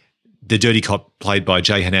the dirty cop played by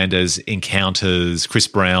Jay Hernandez encounters Chris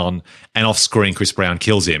Brown, and off screen, Chris Brown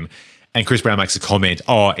kills him. And Chris Brown makes a comment,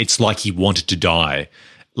 it's like he wanted to die.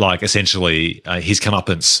 Like, essentially, his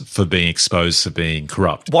comeuppance for being exposed for being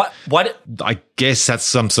corrupt. What? I guess that's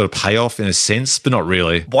some sort of payoff in a sense, but not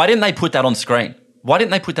really. Why didn't they put that on screen?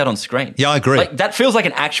 Yeah, I agree. Like, that feels like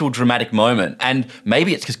an actual dramatic moment. And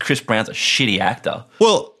maybe it's because Chris Brown's a shitty actor.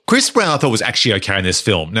 Well, Chris Brown I thought was actually okay in this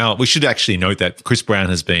film. Now, we should actually note that Chris Brown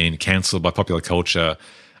has been cancelled by popular culture,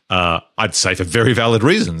 I'd say for very valid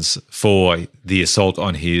reasons, for the assault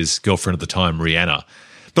on his girlfriend at the time, Rihanna.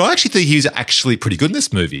 But I actually think he was actually pretty good in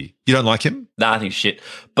this movie. You don't like him? Nah, I think shit.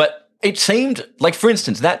 But it seemed like, for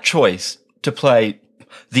instance, that choice to play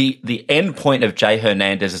the end point of Jay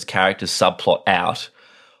Hernandez's character's subplot out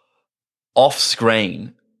off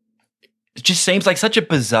screen, it just seems like such a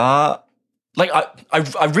bizarre. Like,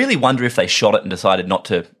 I really wonder if they shot it and decided not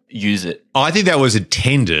to use it. I think that was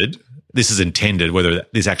intended. This is intended, whether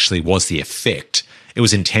this actually was the effect. It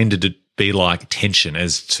was intended to be like tension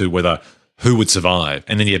as to whether who would survive.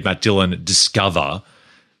 And then you had Matt Dillon discover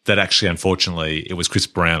that actually, unfortunately, it was Chris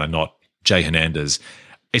Brown and not Jay Hernandez.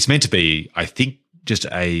 It's meant to be, I think, just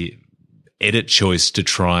a edit choice to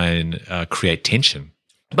try and create tension.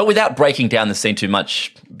 But without breaking down the scene too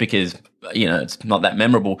much, because, it's not that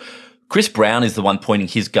memorable, Chris Brown is the one pointing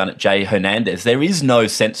his gun at Jay Hernandez. There is no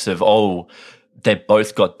sense of, they've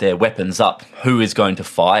both got their weapons up. Who is going to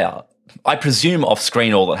fire? I presume off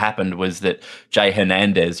screen all that happened was that Jay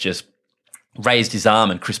Hernandez just raised his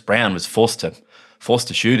arm and Chris Brown was forced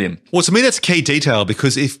to shoot him. Well, to me, that's a key detail,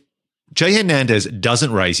 because if Jay Hernandez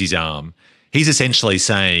doesn't raise his arm, he's essentially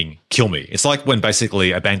saying, kill me. It's like when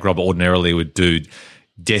basically a bank robber ordinarily would do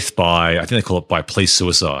death by, I think they call it by police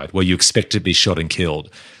suicide, where you expect to be shot and killed.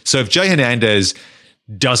 So if Jay Hernandez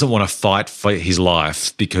doesn't want to fight for his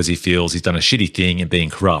life because he feels he's done a shitty thing and being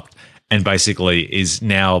corrupt and basically is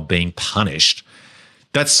now being punished,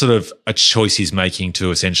 that's sort of a choice he's making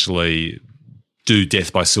to essentially do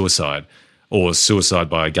death by suicide or suicide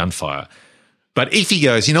by gunfire. But if he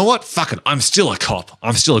goes, you know what, fuck it, I'm still a cop,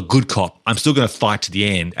 I'm still a good cop, I'm still going to fight to the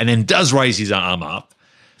end, and then does raise his arm up,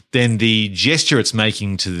 then the gesture it's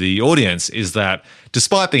making to the audience is that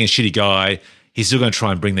despite being a shitty guy, he's still going to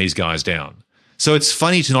try and bring these guys down. So it's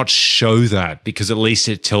funny to not show that because at least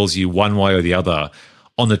it tells you one way or the other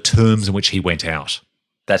on the terms in which he went out.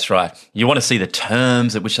 That's right. You want to see the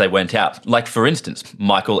terms at which they went out. Like, for instance,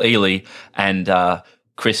 Michael Ealy and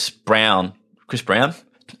Chris Brown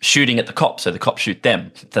shooting at the cops, so the cops shoot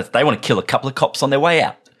them. They want to kill a couple of cops on their way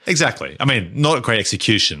out. Exactly. I mean, not a great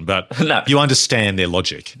execution, but No. You understand their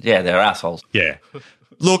logic. Yeah, they're assholes. Yeah.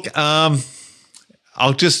 Look,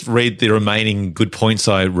 I'll just read the remaining good points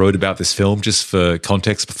I wrote about this film just for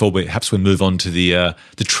context before we move on to the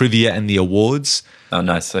trivia and the awards. Oh,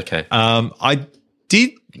 nice. Okay. I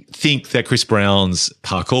did think that Chris Brown's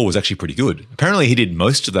parkour was actually pretty good. Apparently he did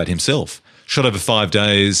most of that himself. Shot over 5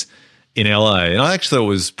 days in LA, and I actually thought it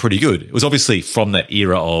was pretty good. It was obviously from that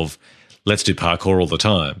era of let's do parkour all the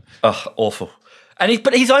time. Oh, awful.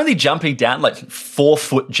 But he's only jumping down like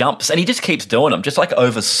 4-foot jumps, and he just keeps doing them, just like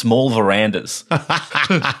over small verandas.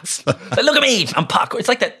 Like, look at me, I'm parkour.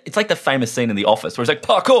 It's like the famous scene in The Office where he's like,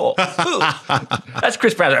 parkour. That's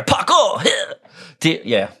Chris Brown. Like, parkour.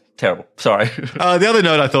 Yeah, terrible. Sorry. The other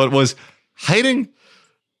note I thought was Hayden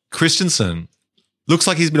Christensen looks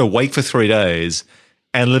like he's been awake for 3 days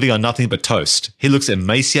and living on nothing but toast. He looks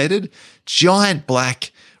emaciated, giant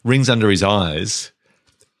black rings under his eyes,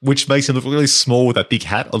 which makes him look really small with that big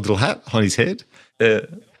hat, a little hat on his head.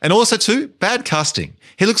 And also, too, bad casting.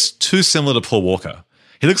 He looks too similar to Paul Walker.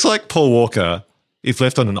 He looks like Paul Walker if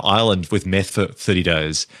left on an island with meth for 30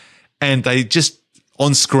 days. And they just,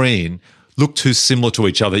 on screen, look too similar to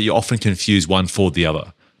each other. You often confuse one for the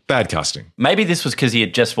other. Bad casting. Maybe this was because he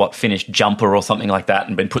had just, finished Jumper or something like that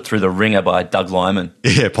and been put through the ringer by Doug Liman.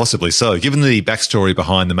 Yeah, possibly so. Given the backstory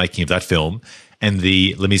behind the making of that film and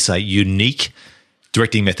the, let me say, unique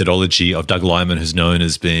directing methodology of Doug Liman, who's known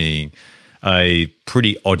as being a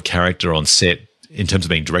pretty odd character on set in terms of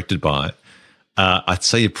being directed by it, I'd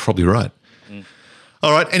say you're probably right.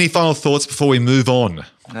 All right, any final thoughts before we move on?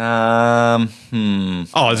 Oh,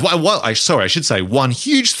 I should say one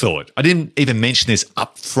huge thought. I didn't even mention this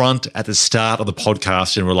up front at the start of the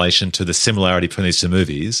podcast in relation to the similarity between these two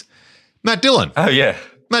movies. Matt Dillon. Oh, yeah.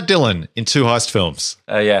 Matt Dillon in two heist films.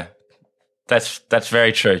 Oh, yeah. That's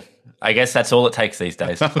very true. I guess that's all it takes these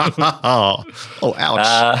days. Oh,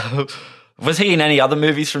 ouch. Was he in any other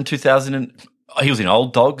movies from 2000? He was in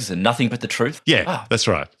Old Dogs and Nothing But the Truth. Yeah, That's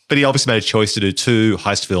right. But he obviously made a choice to do two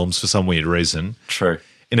heist films for some weird reason. True.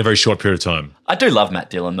 In a very short period of time. I do love Matt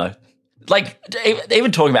Dillon, though. Like,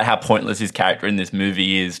 even talking about how pointless his character in this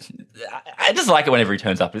movie is, I just like it whenever he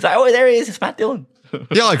turns up. It's like, oh, there he is. It's Matt Dillon.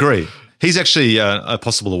 Yeah, I agree. He's actually a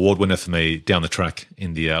possible award winner for me down the track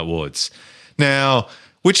in the awards. Now,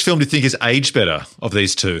 which film do you think has aged better of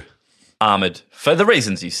these two? Armored. For the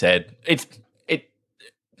reasons you said.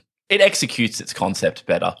 It executes its concept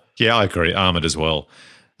better. Yeah, I agree. Armored as well.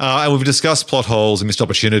 And we've discussed plot holes and missed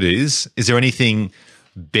opportunities. Is there anything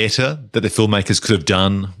better that the filmmakers could have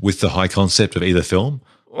done with the high concept of either film?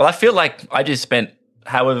 Well, I feel like I just spent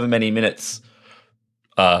however many minutes,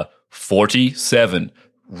 47,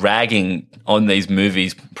 ragging on these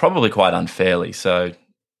movies, probably quite unfairly. So,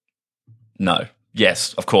 no.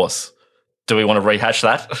 Yes, of course. Do we want to rehash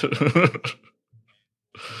that?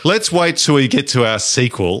 Let's wait till we get to our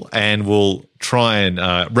sequel and we'll try and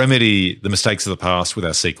remedy the mistakes of the past with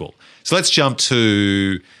our sequel. So let's jump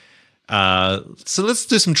to... let's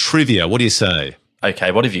do some trivia. What do you say?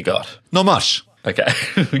 Okay, what have you got? Not much. Okay.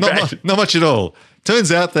 Not much at all.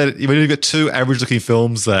 Turns out that when you've got two average-looking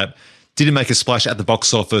films that didn't make a splash at the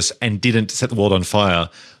box office and didn't set the world on fire,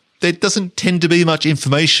 there doesn't tend to be much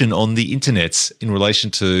information on the internets in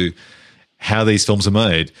relation to how these films are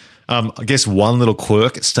made. I guess one little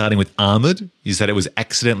quirk, starting with Armored, is that it was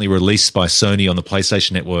accidentally released by Sony on the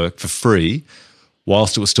PlayStation Network for free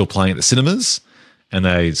whilst it was still playing at the cinemas, and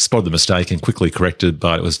they spotted the mistake and quickly corrected,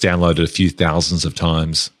 but it was downloaded a few thousands of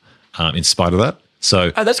times in spite of that.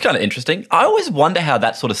 So, that's kind of interesting. I always wonder how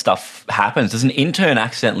that sort of stuff happens. Does an intern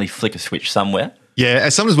accidentally flick a switch somewhere? Yeah,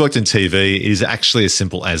 as someone who's worked in TV, it is actually as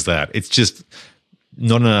simple as that. It's just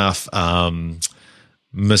not enough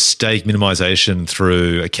mistake minimization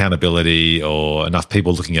through accountability or enough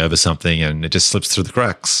people looking over something and it just slips through the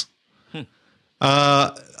cracks.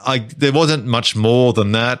 There wasn't much more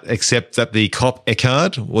than that, except that the cop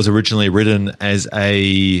Eckhard was originally written as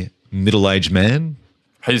a middle-aged man.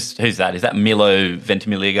 Who's that? Is that Milo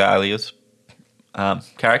Ventimiglia alias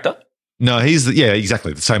character? No,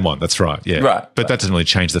 exactly the same one. That's right. Yeah, right. But that doesn't really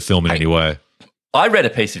change the film in any way. I read a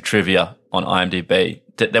piece of trivia on IMDb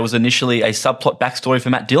that there was initially a subplot backstory for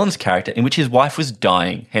Matt Dillon's character in which his wife was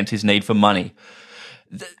dying, hence his need for money.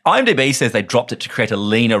 IMDb says they dropped it to create a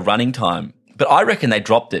leaner running time, but I reckon they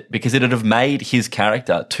dropped it because it would have made his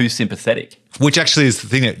character too sympathetic. Which actually is the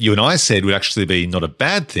thing that you and I said would actually be not a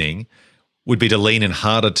bad thing, would be to lean in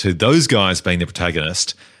harder to those guys being the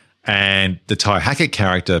protagonist and the Ty Hackett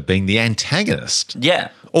character being the antagonist. Yeah.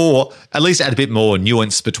 Or at least add a bit more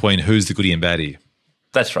nuance between who's the goodie and baddie.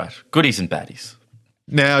 That's right. Goodies and baddies.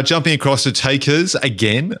 Now, jumping across to Takers,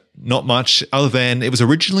 again, not much other than it was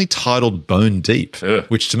originally titled Bone Deep,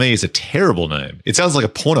 which to me is a terrible name. It sounds like a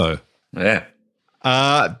porno. Yeah.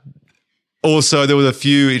 Also, there were a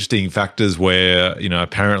few interesting factors where,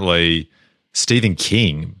 apparently Stephen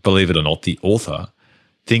King, believe it or not, the author,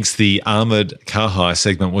 thinks the armored car heist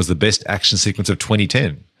segment was the best action sequence of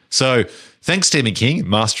 2010. So thanks, Stephen King,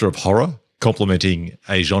 master of horror, complementing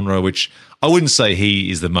a genre which I wouldn't say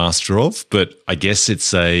he is the master of, but I guess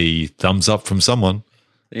it's a thumbs up from someone.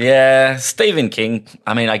 Yeah, Stephen King,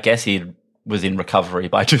 I guess he was in recovery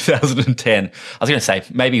by 2010. I was going to say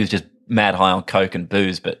maybe he was just mad high on coke and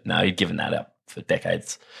booze, but no, he'd given that up for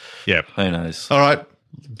decades. Yeah. Who knows? All right,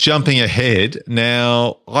 jumping ahead.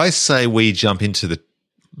 Now, I say we jump into the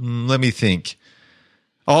let me think.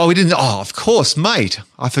 Oh, we didn't. Oh, of course, mate.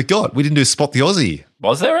 I forgot. We didn't do Spot the Aussie.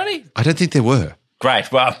 Was there any? I don't think there were.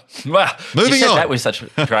 Great. Well, moving on. That was such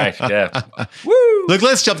great. Yeah. Woo. Look,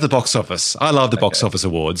 let's jump to the box office. I love the box office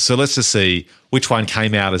awards. So let's just see which one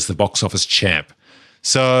came out as the box office champ.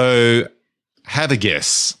 So have a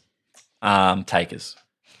guess. Takers.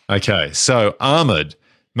 Okay. So Armored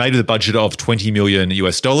made with a budget of $20 million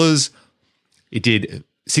US dollars. It did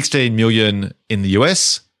 16 million in the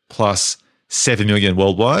US plus 7 million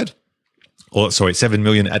worldwide, 7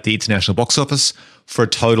 million at the international box office for a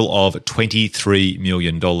total of $23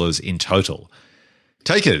 million in total.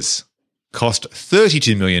 Takers cost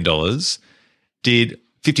 $32 million, did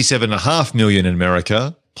 $57.5 million in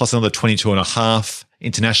America plus another 22.5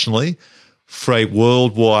 internationally for a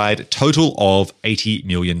worldwide total of $80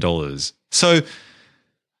 million. So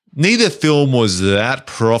neither film was that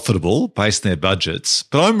profitable based on their budgets,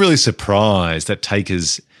 but I'm really surprised that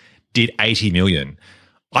Takers did $80 million.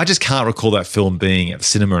 I just can't recall that film being at the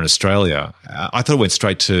cinema in Australia. I thought it went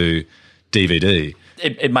straight to DVD.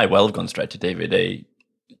 It may well have gone straight to DVD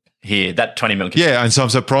here. That $20 million. Yeah, and so I'm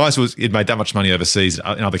surprised it made that much money overseas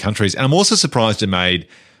in other countries. And I'm also surprised it made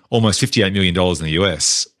almost $58 million in the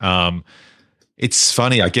US. It's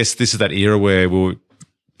funny. I guess this is that era where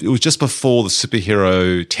it was just before the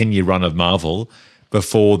superhero 10-year run of Marvel,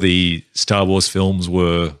 before the Star Wars films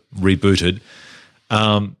were rebooted.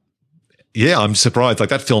 Yeah, I'm surprised. Like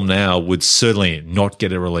that film now would certainly not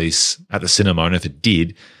get a release at the cinema. And if it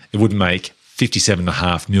did, it would make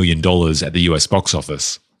 $57.5 million at the US box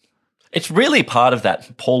office. It's really part of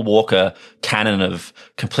that Paul Walker canon of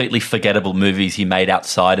completely forgettable movies he made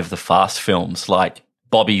outside of the Fast films, like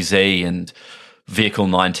Bobby Z and Vehicle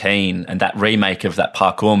 19 and that remake of that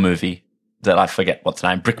parkour movie that I forget what's the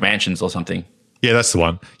name, Brick Mansions or something. Yeah, that's the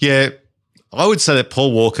one. Yeah, I would say that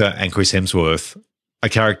Paul Walker and Chris Hemsworth are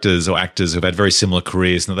characters or actors who've had very similar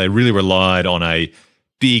careers and that they really relied on a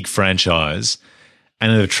big franchise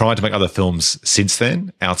and they've tried to make other films since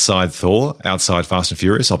then, outside Thor, outside Fast and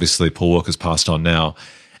Furious. Obviously, Paul Walker's passed on now.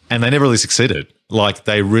 And they never really succeeded. Like,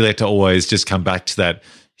 they really had to always just come back to that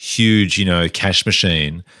huge, cash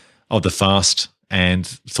machine of the Fast and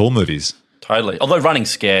Thor movies. Totally. Although Running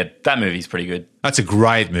Scared, that movie's pretty good. That's a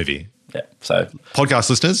great movie. Yeah. So, podcast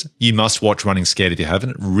listeners, you must watch Running Scared if you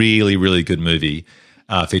haven't. Really, really good movie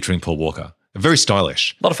featuring Paul Walker. Very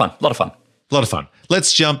stylish. A lot of fun.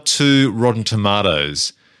 Let's jump to Rotten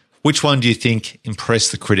Tomatoes. Which one do you think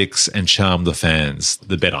impressed the critics and charmed the fans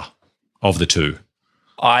the better of the two?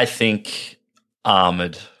 I think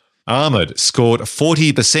Armored. Armored scored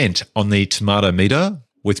 40% on the tomato meter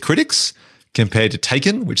with critics compared to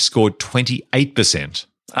Taken, which scored 28%.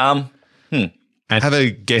 And have a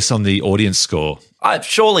guess on the audience score.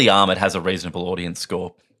 Surely Armored has a reasonable audience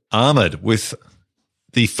score. Armored with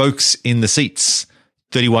the folks in the seats,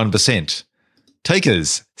 31%.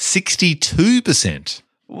 Takers, 62%.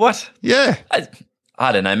 What? Yeah.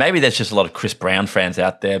 I don't know. Maybe there's just a lot of Chris Brown fans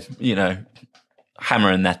out there,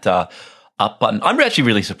 hammering that up button. I'm actually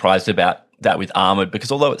really surprised about that with Armored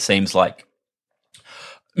because although it seems like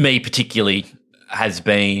me particularly has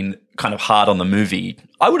been kind of hard on the movie,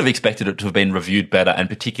 I would have expected it to have been reviewed better and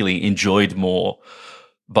particularly enjoyed more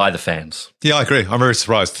by the fans. Yeah, I agree. I'm very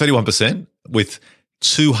surprised. 31% with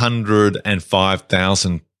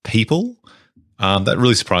 205,000 people. That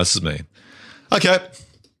really surprises me. Okay.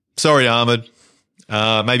 Sorry, Ahmed.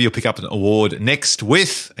 Maybe you'll pick up an award next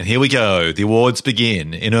with, and here we go. The awards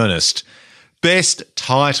begin in earnest. Best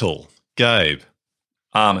title, Gabe.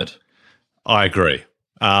 Ahmed. I agree.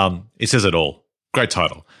 It says it all. Great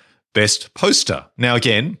title. Best poster. Now,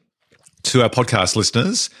 again, to our podcast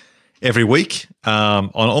listeners, every week on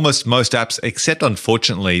almost most apps, except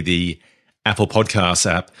unfortunately the Apple Podcasts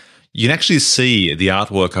app, you can actually see the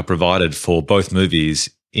artwork I provided for both movies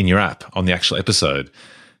in your app on the actual episode.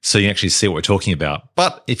 So you can actually see what we're talking about.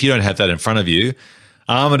 But if you don't have that in front of you,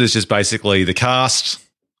 Ahmed is just basically the cast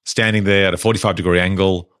standing there at a 45-degree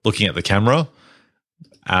angle looking at the camera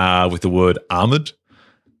with the word Ahmed.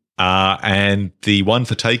 And the one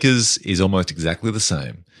for takers is almost exactly the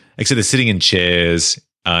same, except they're sitting in chairs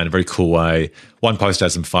in a very cool way. One poster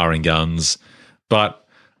has them firing guns. But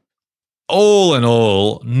all in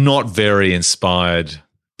all, not very inspired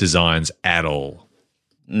designs at all.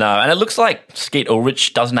 No, and it looks like Skeet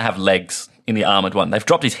Ulrich doesn't have legs in the armoured one. They've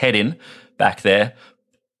dropped his head in back there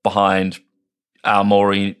behind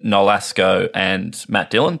Maury Nolasco and Matt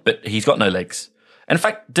Dillon, but he's got no legs. And in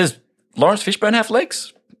fact, does Lawrence Fishburne have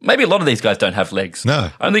legs? Maybe a lot of these guys don't have legs.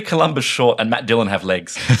 No. Only Columbus Short and Matt Dillon have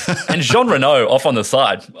legs. And Jean Reno off on the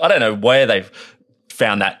side. I don't know where they've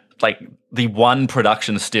found that, like the one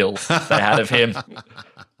production still they had of him.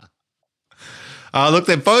 Look,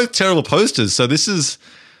 they're both terrible posters. So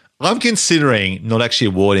I'm considering not actually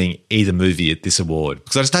awarding either movie at this award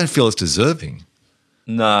because I just don't feel it's deserving.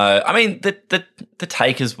 No, I mean, the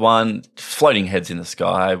Takers one, floating heads in the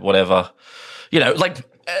sky, whatever. You know, like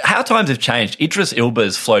how times have changed. Idris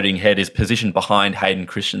Elba's floating head is positioned behind Hayden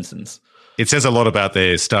Christensen's. It says a lot about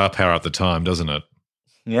their star power at the time, doesn't it?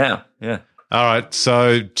 Yeah, yeah. All right.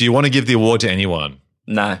 So do you want to give the award to anyone?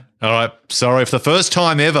 No. All right. Sorry, for the first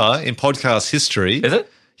time ever in podcast history. Is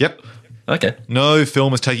it? Yep. Okay. No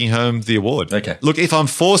film is taking home the award. Okay. Look, if I'm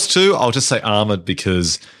forced to, I'll just say Armored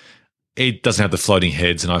because it doesn't have the floating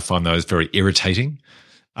heads and I find those very irritating.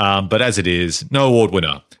 But as it is, no award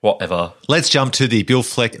winner. Whatever. Let's jump to the Bill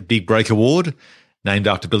Fleck Big Break Award, named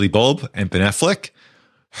after Billy Bob and Ben Affleck.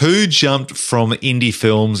 Who jumped from indie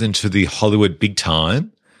films into the Hollywood big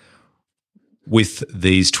time with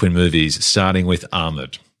these twin movies, starting with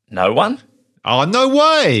Armored? No one? Oh, no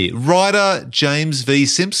way. Writer James V.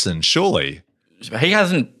 Simpson, surely.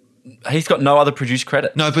 He's got no other produced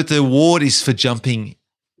credit. No, but the award is for jumping.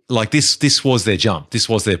 Like this was their jump. This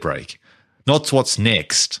was their break. Not what's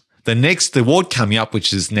next. The award coming up,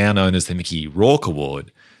 which is now known as the Mickey Rourke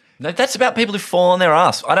Award. No, that's about people who fall on their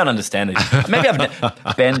ass. I don't understand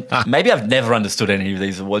it. Maybe I've never understood any of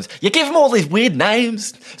these awards. You give them all these weird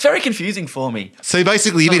names. It's very confusing for me. So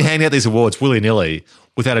basically, you've been handing out these awards willy-nilly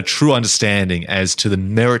without a true understanding as to the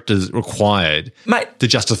merit required to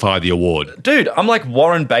justify the award. Dude, I'm like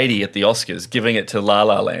Warren Beatty at the Oscars giving it to La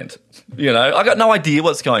La Land. You know, I got no idea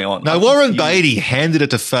what's going on. No, Warren Beatty handed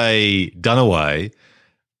it to Faye Dunaway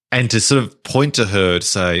and to sort of point to her to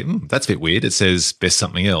say, that's a bit weird. It says best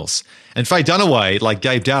something else. And Faye Dunaway, like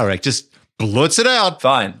Gabe Darek, just blurts it out.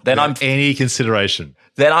 Fine. Then I'm any consideration.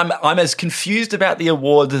 Then I'm as confused about the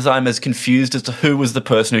awards as I'm as confused as to who was the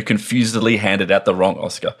person who confusedly handed out the wrong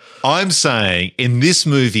Oscar. I'm saying in this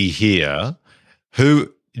movie here,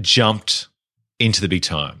 who jumped into the big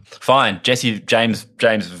time? Fine. James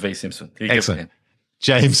V. Simpson. Excellent.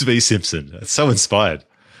 James V. Simpson. That's so inspired.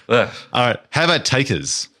 Ugh. All right. How about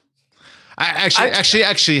Takers?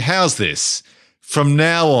 Actually, how's this? From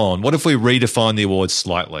now on, what if we redefine the awards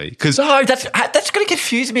slightly? Because no, that's going to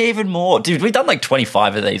confuse me even more, dude. We've done like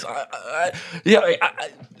 25 of these. No,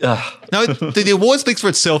 the award speaks for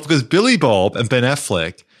itself because Billy Bob and Ben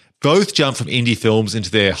Affleck both jumped from indie films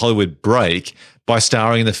into their Hollywood break by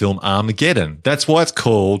starring in the film Armageddon. That's why it's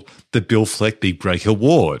called the Bill Fleck Big Break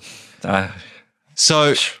Award.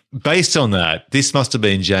 So, based on that, this must have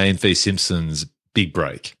been James V. Simpson's big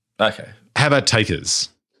break. Okay. How about Takers?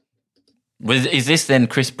 Is this then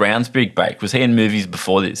Chris Brown's big break? Was he in movies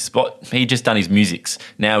before this? But he just done his musics.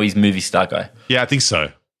 Now he's movie star guy. Yeah, I think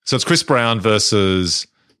so. So it's Chris Brown versus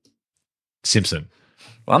Simpson.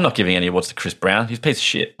 Well, I'm not giving any awards to Chris Brown. He's a piece of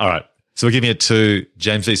shit. All right. So we're giving it to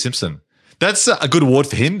James V. Simpson. That's a good award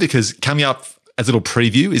for him because coming up as a little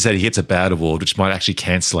preview is that he gets a bad award, which might actually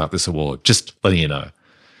cancel out this award. Just letting you know.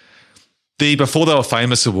 The Before They Were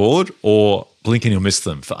Famous Award or Blink and You'll Miss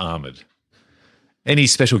Them for Armored. Any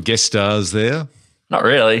special guest stars there? Not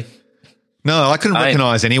really. No, I couldn't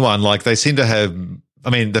recognise anyone. Like they seem to have I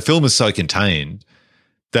mean, the film is so contained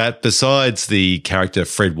that besides the character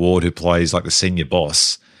Fred Ward, who plays like the senior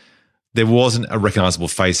boss, there wasn't a recognizable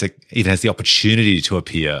face that even has the opportunity to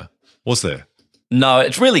appear, was there? No,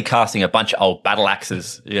 it's really casting a bunch of old battle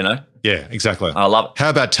axes, you know? Yeah, exactly. I love it. How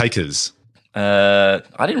about Takers? I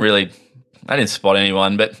didn't spot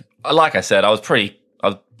anyone, but like I said, I was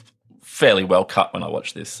fairly well cut when I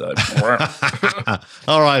watched this. So,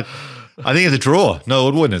 all right. I think it's a draw. No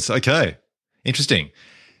odd winners. Okay. Interesting.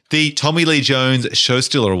 The Tommy Lee Jones Show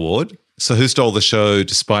Stealer Award. So who stole the show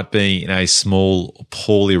despite being in a small,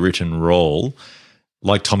 poorly written role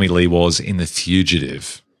like Tommy Lee was in The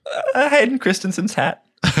Fugitive? Hayden Christensen's hat.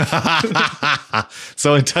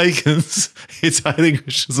 So in Takers, it's Hayden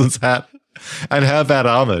Christensen's hat. And how about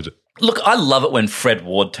Armored? Look, I love it when Fred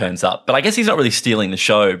Ward turns up, but I guess he's not really stealing the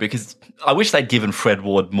show because I wish they'd given Fred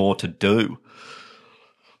Ward more to do.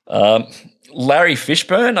 Larry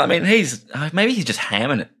Fishburne, I mean, maybe he's just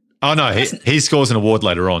hamming it. Oh, no, he scores an award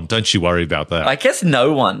later on. Don't you worry about that. I guess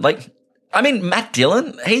no one. Matt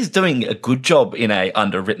Dillon, he's doing a good job in a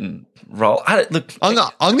underwritten role. I'm going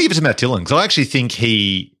to give it to Matt Dillon because I actually think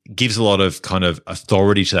he gives a lot of kind of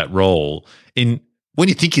authority to that role. When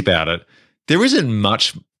you think about it, there isn't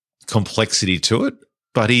much complexity to it,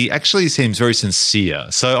 but he actually seems very sincere.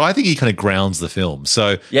 So I think he kind of grounds the film.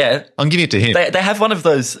 So yeah, I'm giving it to him. They have one of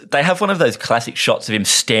those. They have one of those classic shots of him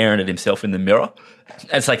staring at himself in the mirror.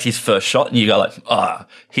 It's like his first shot, and you go like,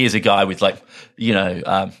 here's a guy with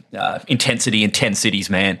intensity in 10 cities,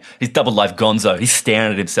 man. He's double life gonzo. He's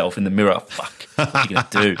staring at himself in the mirror. Fuck, what are you going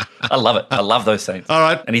to do? I love it. I love those scenes. All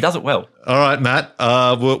right. And he does it well. All right, Matt.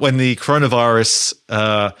 When the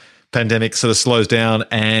coronavirus pandemic sort of slows down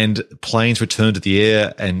and planes return to the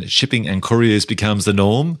air and shipping and couriers becomes the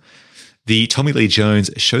norm, the Tommy Lee Jones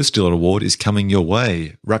Show Stealer Award is coming your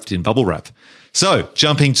way, wrapped in bubble wrap. So,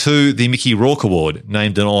 jumping to the Mickey Rourke Award,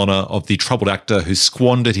 named in honour of the troubled actor who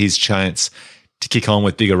squandered his chance to kick on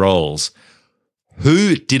with bigger roles.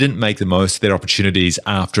 Who didn't make the most of their opportunities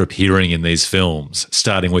after appearing in these films,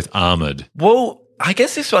 starting with Armored? Well, I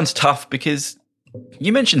guess this one's tough because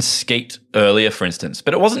you mentioned Skeet earlier, for instance,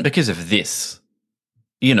 but it wasn't because of this,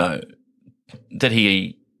 that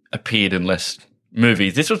he appeared in less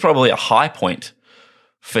movies. This was probably a high point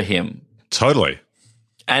for him. Totally.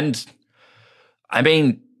 And I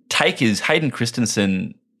mean, Takers, Hayden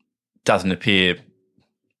Christensen doesn't appear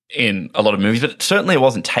in a lot of movies, but certainly it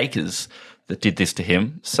wasn't Takers that did this to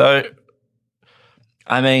him. So,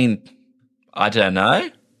 I mean, I don't know.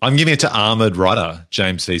 I'm giving it to Armored writer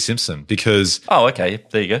James V. Simpson because... Oh, okay.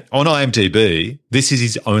 There you go. On IMDb, this is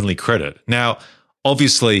his only credit. Now,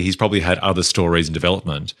 obviously, he's probably had other stories in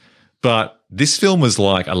development, but this film was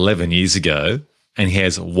like 11 years ago and he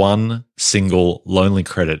has one single lonely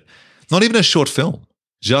credit. Not even a short film,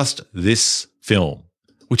 just this film,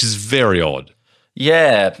 which is very odd.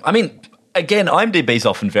 Yeah. I mean, again, IMDb's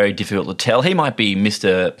often very difficult to tell. He might be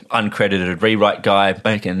Mr. Uncredited rewrite guy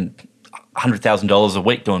making $100,000 a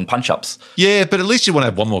week doing punch-ups. Yeah, but at least you want to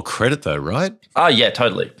have one more credit though, right? Oh, yeah,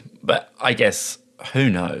 totally. But I guess, who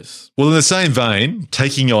knows? Well, in the same vein,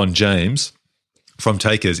 taking on James from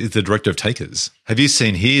Takers is the director of Takers. Have you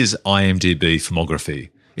seen his IMDb filmography?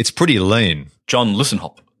 It's pretty lean. John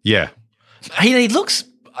Lissenhop. Yeah. He looks,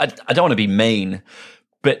 I don't want to be mean,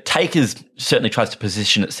 but Takers certainly tries to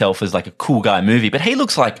position itself as like a cool guy movie, but he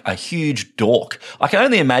looks like a huge dork. I can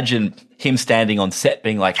only imagine him standing on set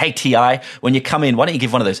being like, hey, T.I., when you come in, why don't you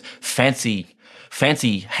give one of those fancy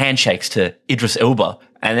handshakes to Idris Elba?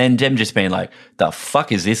 And then them just being like, the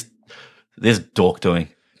fuck is this dork doing?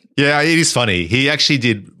 Yeah, it is funny. He actually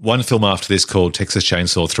did one film after this called Texas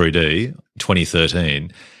Chainsaw 3D,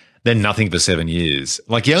 2013, then nothing for 7 years.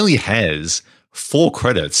 Like, he only has 4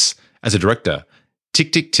 credits as a director.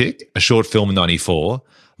 Tick, Tick, Tick, a short film in 94,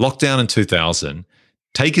 Lockdown in 2000,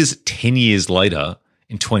 Takers 10 years later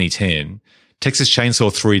in 2010, Texas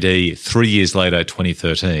Chainsaw 3D 3 years later,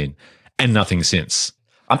 2013, and nothing since.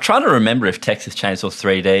 I'm trying to remember if Texas Chainsaw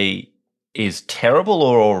 3D is terrible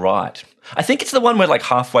or all right. I think it's the one where like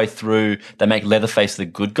halfway through they make Leatherface the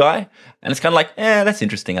good guy, and it's kind of like, that's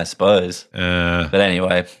interesting, I suppose. But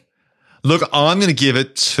anyway. Look, I'm going to give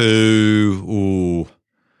it to...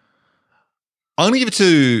 I'm going to give it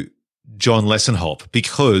to John Lessenhop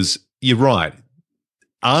because you're right.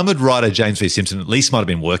 Armored writer James V. Simpson at least might have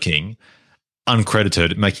been working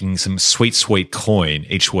uncredited, making some sweet, sweet coin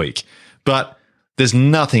each week. But there's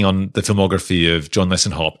nothing on the filmography of John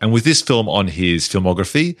Lessenhop. And with this film on his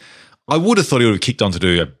filmography, I would have thought he would have kicked on to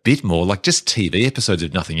do a bit more, like just TV episodes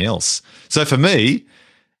of nothing else. So for me,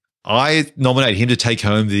 I nominate him to take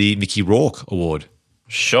home the Mickey Rourke Award.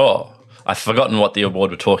 Sure. I've forgotten what the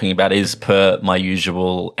award we're talking about is per my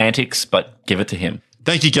usual antics, but give it to him.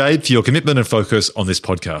 Thank you, Gabe, for your commitment and focus on this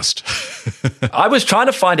podcast. I was trying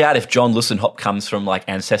to find out if John Lussenhop comes from like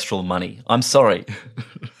ancestral money. I'm sorry.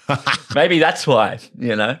 Maybe that's why,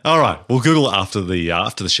 you know. All right, we'll Google it after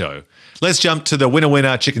the show. Let's jump to the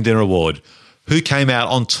winner Chicken Dinner Award. Who came out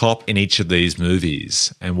on top in each of these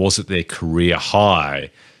movies, and was it their career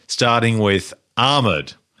high? Starting with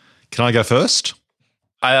Ahmed. Can I go first?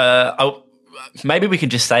 Maybe we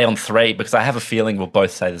can just say on 3 because I have a feeling we'll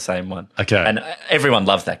both say the same one. Okay. And everyone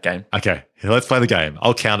loves that game. Okay, let's play the game.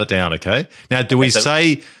 I'll count it down, okay? Now, do we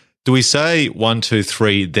say 1, 2,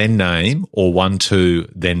 3, then name, or 1, 2,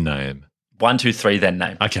 then name? 1, 2, 3, then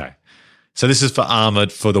name. Okay. So this is for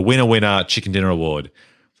Ahmed for the winner Chicken Dinner Award.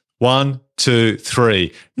 1, 2,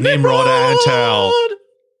 3. Nimrod Antal.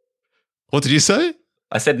 What did you say?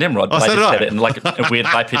 I said Nimrod, but I just said it in like a weird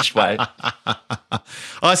high-pitched way.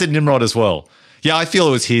 I said Nimrod as well. Yeah, I feel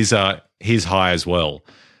it was his high as well.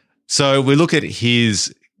 So we look at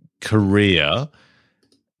his career.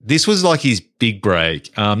 This was like his big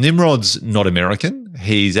break. Nimrod's not American.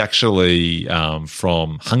 He's actually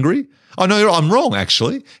from Hungary. Oh, no, I'm wrong,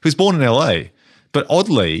 actually. He was born in LA. But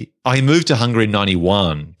oddly, he moved to Hungary in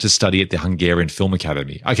 91 to study at the Hungarian Film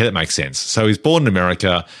Academy. Okay, that makes sense. So he's born in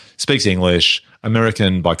America, speaks English,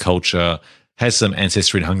 American by culture, has some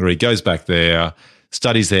ancestry in Hungary, goes back there,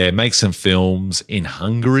 studies there, makes some films in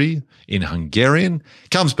Hungary, in Hungarian,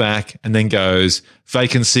 comes back and then goes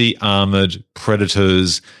Vacancy, Armored,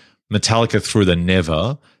 Predators, Metallica Through the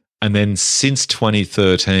Never, and then since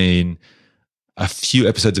 2013, a few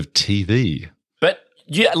episodes of TV. But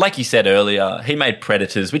yeah, like you said earlier, he made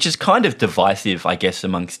Predators, which is kind of divisive, I guess,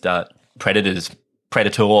 amongst Predator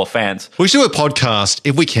fans. We should do a podcast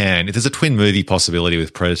if we can. If there's a twin movie possibility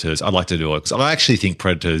with Predators, I'd like to do it because I actually think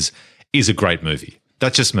Predators is a great movie.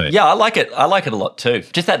 That's just me. Yeah, I like it. I like it a lot too.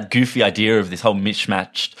 Just that goofy idea of this whole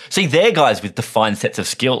mismatched. See, they're guys with defined sets of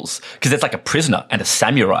skills because it's like a prisoner and a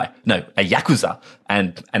samurai, no, a yakuza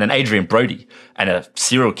and an Adrian Brody and a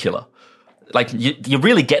serial killer. Like you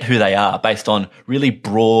really get who they are based on really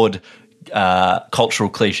broad cultural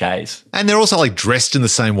cliches. And they're also like dressed in the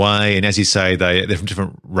same way. And as you say, they're from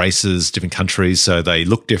different races, different countries, so they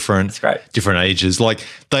look different. That's great. Different ages. Like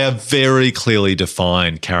they are very clearly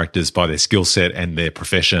defined characters by their skill set and their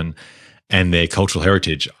profession and their cultural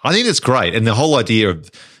heritage. I think that's great. And the whole idea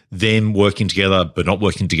of them working together but not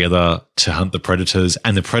working together to hunt the predators,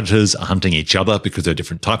 and the predators are hunting each other because they're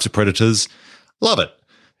different types of predators. Love it.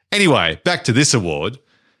 Anyway, back to this award.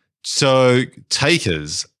 So,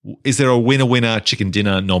 Takers, is there a winner Chicken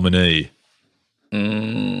Dinner nominee?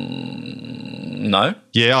 No.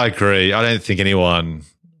 Yeah, I agree. I don't think anyone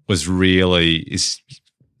was really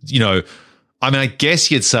I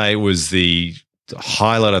guess you'd say it was the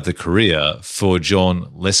highlight of the career for John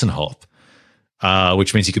Lussenhop,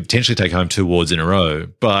 which means he could potentially take home 2 awards in a row.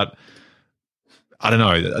 But I don't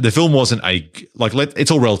know. The film wasn't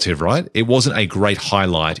it's all relative, right? It wasn't a great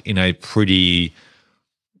highlight in a pretty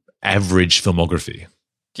average filmography.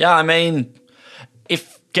 Yeah, I mean,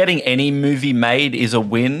 if getting any movie made is a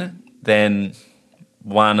win, then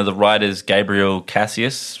one of the writers, Gabriel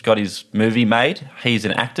Cassius, got his movie made. He's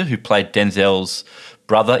an actor who played Denzel's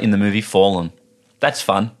brother in the movie Fallen. That's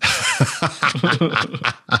fun.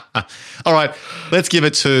 All right, let's give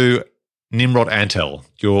it to Nimrod Antal.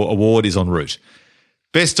 Your award is en route.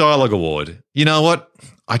 Best Dialogue Award. You know what?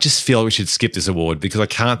 I just feel we should skip this award because I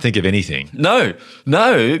can't think of anything. No.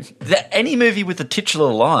 Any movie with a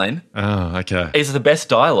titular line is the best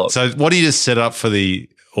dialogue. So what do you just set up for the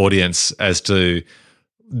audience as to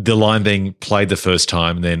the line being played the first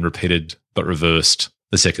time and then repeated but reversed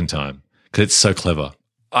the second time? Because it's so clever.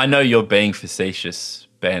 I know you're being facetious,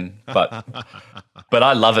 Ben, but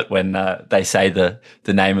I love it when they say the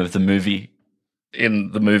name of the movie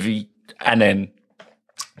in the movie and then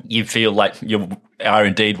you feel like you are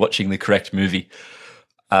indeed watching the correct movie.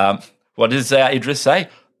 What does Idris say?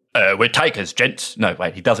 We're takers, gents. No,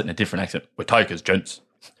 wait, he does it in a different accent. We're takers, gents.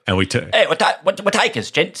 And we're takers,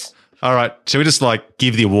 gents. All right. Shall we just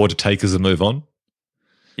give the award to Takers and move on?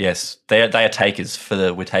 Yes, they are takers for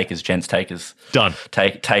the We're Takers, gents, takers. Done.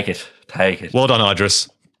 Take it. Well done, Idris.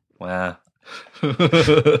 Wow.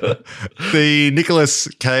 The Nicolas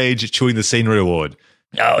Cage Chewing the Scenery Award.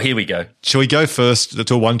 Oh, here we go. Shall we go first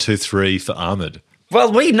to 1, 2, 3 for Ahmed?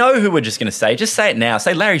 Well, we know who we're just going to say. Just say it now.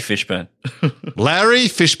 Say Larry Fishburne. Larry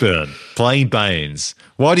Fishburne playing Baines.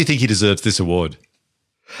 Why do you think he deserves this award?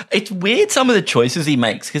 It's weird some of the choices he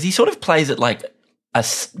makes because he sort of plays it like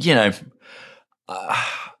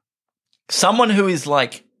someone who is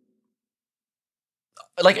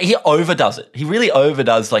like he overdoes it. He really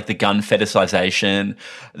overdoes like the gun fetishization,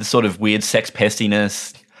 the sort of weird sex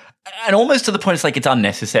pestiness, and almost to the point it's like it's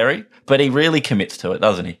unnecessary, but he really commits to it,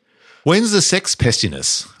 doesn't he? When's the sex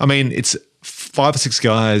pestiness? I mean, it's 5 or 6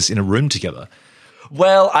 guys in a room together.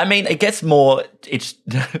 Well, I mean, it gets more. It's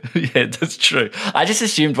yeah, that's true. I just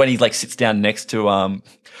assumed when he like sits down next to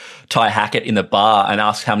Ty Hackett in the bar and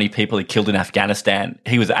asks how many people he killed in Afghanistan,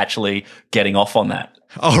 he was actually getting off on that.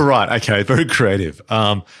 Oh, right. Okay. Very creative.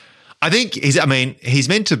 I think he's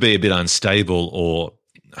meant to be a bit unstable or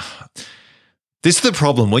this is the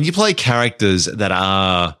problem. When you play characters that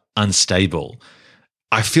are unstable,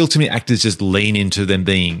 I feel too many actors just lean into them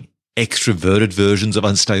being extroverted versions of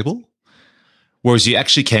unstable. Whereas you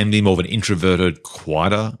actually can be more of an introverted,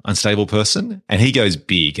 quieter, unstable person. And he goes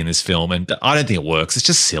big in this film. And I don't think it works. It's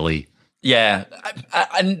just silly. Yeah.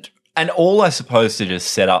 And all I suppose to just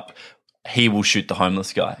set up, he will shoot the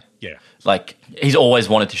homeless guy. Yeah. Like he's always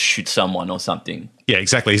wanted to shoot someone or something. Yeah,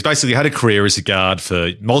 exactly. He's basically had a career as a guard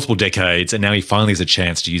for multiple decades. And now he finally has a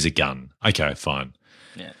chance to use a gun. Okay, fine.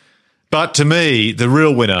 Yeah. But to me, the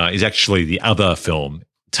real winner is actually the other film,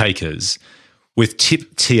 Takers, with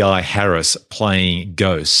T.I. Harris playing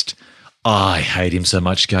Ghost. I hate him so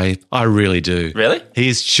much, Gabe. I really do. Really? He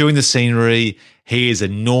is chewing the scenery. He is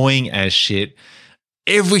annoying as shit.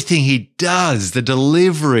 Everything he does, the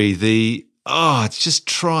delivery, it's just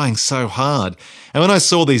trying so hard. And when I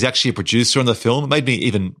saw that he's actually a producer on the film, it made me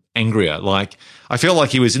even angrier. Like, I felt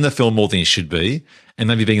like he was in the film more than he should be. And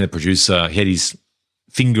maybe being the producer, he had his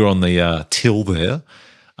finger on the till there.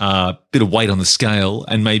 Bit of weight on the scale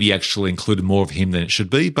and maybe actually included more of him than it should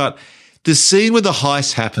be. But the scene where the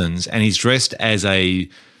heist happens and he's dressed as a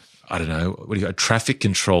traffic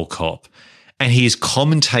control cop and he is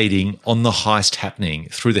commentating on the heist happening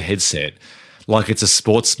through the headset like it's a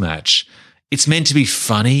sports match. It's meant to be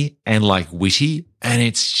funny and like witty and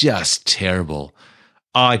it's just terrible.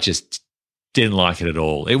 I just didn't like it at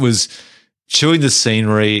all. It was chewing the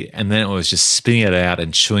scenery and then it was just spinning it out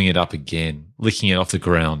and chewing it up again, licking it off the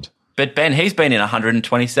ground. But Ben, he's been in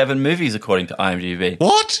 127 movies according to IMDb.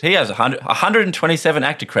 What? He has 127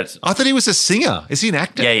 actor credits. I thought he was a singer. Is he an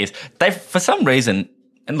actor? Yeah, he is. They, for some reason,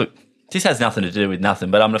 and look, this has nothing to do with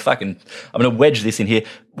nothing, but I'm gonna wedge this in here.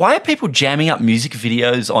 Why are people jamming up music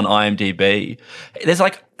videos on IMDb? There's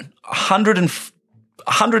like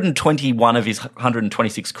 121 of his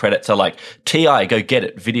 126 credits are like T.I. Go Get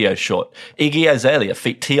It video short, Iggy Azalea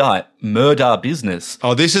feat T.I. Murder Business.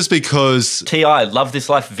 Oh, this is because T.I. Love This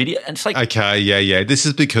Life video, and it's like okay, yeah. This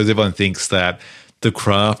is because everyone thinks that the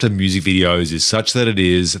craft of music videos is such that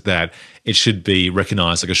it should be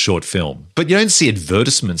recognised like a short film. But you don't see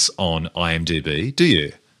advertisements on IMDb, do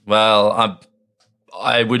you? Well,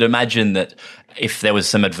 I would imagine that if there was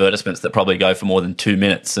some advertisements that probably go for more than 2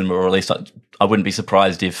 minutes and were released, I wouldn't be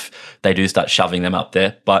surprised if they do start shoving them up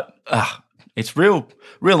there. But it's real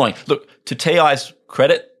annoying. Look, to T.I.'s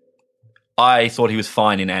credit, I thought he was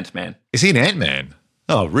fine in Ant-Man. Is he an Ant-Man?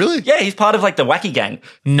 Oh, really? Yeah, he's part of like the wacky gang.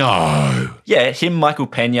 No. Yeah, him, Michael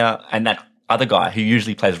Pena, and that other guy who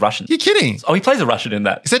usually plays Russian. You're kidding? Oh, he plays a Russian in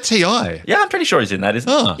that. Is that T.I.? Yeah, I'm pretty sure he's in that,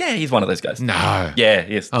 isn't he? Oh. Yeah, he's one of those guys. No. Yeah,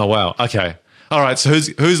 he is. Oh, wow. Okay. All right, so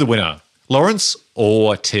who's the winner? Lawrence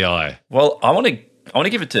or T.I.? Well, I want to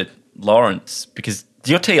give it to Lawrence because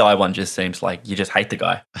your T.I. one just seems like you just hate the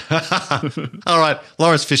guy. All right,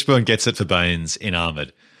 Lawrence Fishburne gets it for Baines in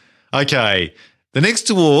Armored. Okay, the next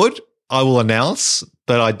award I will announce,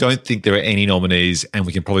 but I don't think there are any nominees and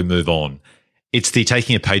we can probably move on. It's the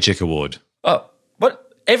Taking a Paycheck Award. Oh,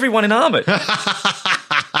 what? Everyone in Armored? Do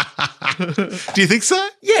you think so?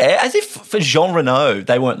 Yeah, as if for Jean Reno,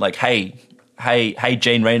 they weren't like, hey,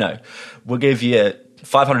 Jean Reno, we'll give you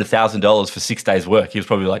 $500,000 for 6 days' work. He was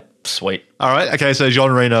probably like, sweet. All right, okay, so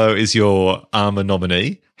Jean Reno is your Armored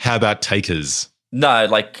nominee. How about Takers? No,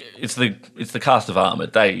 like it's the cast of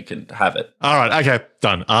Armored. They can have it. All right, okay,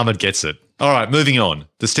 done. Armored gets it. All right, moving on.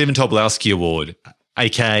 The Stephen Tobolowsky Award,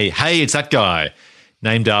 aka Hey, It's That Guy,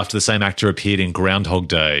 named after the same actor appeared in Groundhog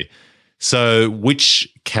Day. So which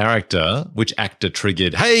actor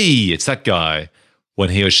triggered, hey, it's that guy, when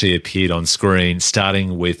he or she appeared on screen,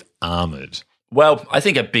 starting with Armored? Well, I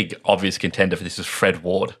think a big obvious contender for this is Fred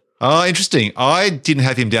Ward. Oh, interesting. I didn't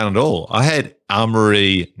have him down at all. I had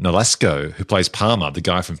Amory Nolasco, who plays Palmer, the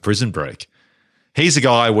guy from Prison Break. He's a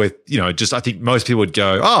guy with, I think most people would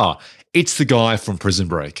go, it's the guy from Prison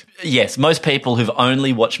Break. Yes, most people who've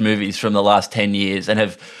only watched movies from the last 10 years and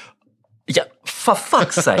have, for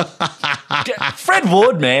fuck's sake. Fred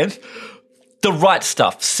Ward, man. The Right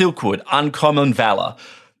Stuff, Silkwood, Uncommon Valor,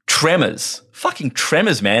 Tremors. Fucking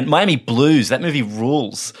Tremors, man. Miami Blues, that movie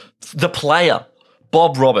rules. The Player,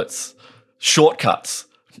 Bob Roberts, Shortcuts,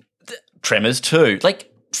 Tremors 2. Like,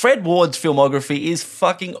 Fred Ward's filmography is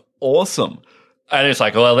fucking awesome. And it's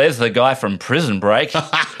like, well, there's the guy from Prison Break.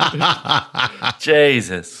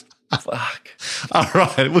 Jesus. Fuck. All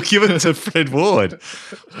right, we'll give it to Fred Ward.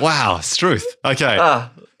 Wow, Struth. Okay.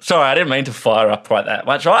 Sorry, I didn't mean to fire up quite that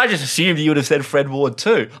much. I just assumed you would have said Fred Ward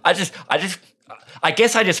too. I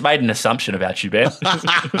guess I just made an assumption about you, Ben.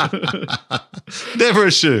 Never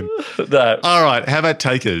assume. No. All right, how about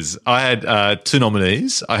takers? I had 2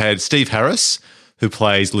 nominees. I had Steve Harris, who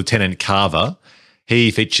plays Lieutenant Carver. He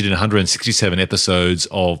featured in 167 episodes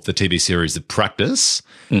of the TV series The Practice.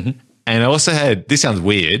 Mm-hmm. And I also had, this sounds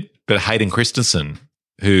weird, but Hayden Christensen,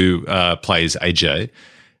 who plays AJ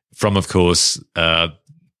from, of course, not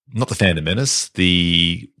The Phantom Menace,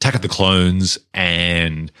 the Attack of the Clones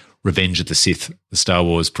and Revenge of the Sith, the Star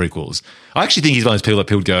Wars prequels. I actually think he's one of those people that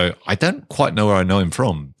people go, I don't quite know where I know him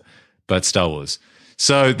from, but Star Wars.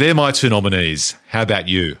 So they're my 2 nominees. How about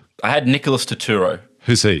you? I had Nicholas Turturro.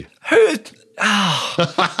 Who's he?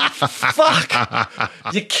 Fuck.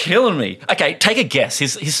 You're killing me. Okay, take a guess.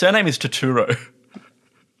 His surname is Turturro.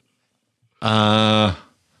 I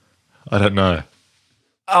don't know.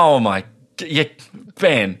 Oh, my.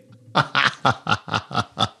 Ben.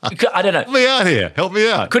 I don't know. Help me out here. Help me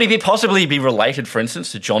out. Could he possibly be related, for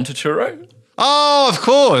instance, to John Turturro? Oh, of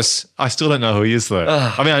course. I still don't know who he is, though.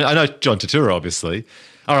 I mean, I know John Turturro, obviously.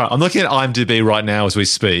 All right, I'm looking at IMDb right now as we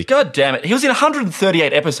speak. God damn it. He was in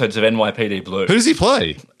 138 episodes of NYPD Blue. Who does he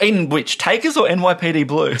play? In which? Takers or NYPD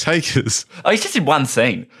Blue? Takers. Oh, he's just in one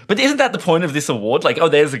scene. But isn't that the point of this award? Like, oh,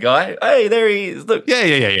 there's a guy. Hey, there he is. Look.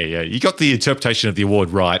 Yeah. You got the interpretation of the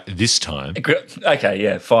award right this time. Okay,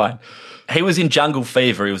 yeah, fine. He was in Jungle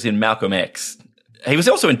Fever. He was in Malcolm X. He was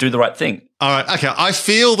also in Do the Right Thing. All right, okay. I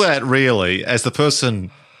feel that really, as the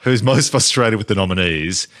person who's most frustrated with the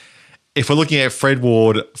nominees, if we're looking at Fred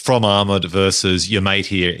Ward from Armoured versus your mate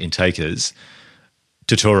here in Takers,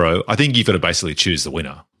 Turturro, I think you've got to basically choose the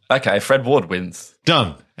winner. Okay, Fred Ward wins.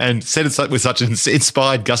 Done. And said it with such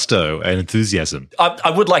inspired gusto and enthusiasm. I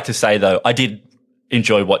would like to say, though, I did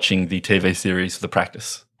enjoy watching the TV series The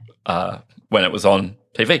Practice when it was on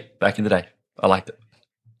TV back in the day. I liked it.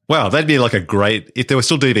 Wow, that'd be like a great, if there were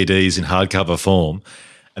still DVDs in hardcover form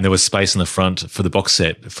and there was space in the front for the box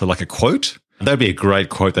set for like a quote, that'd be a great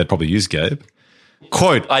quote they'd probably use, Gabe.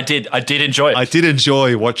 Quote. I did enjoy it. I did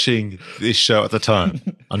enjoy watching this show at the time.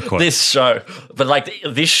 Unquote. This show. But like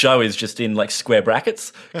this show is just in like square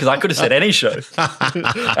brackets because I could have said any show.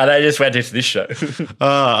 And I just went into this show.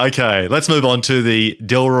 Okay. Let's move on to the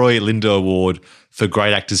Delroy Lindo Award for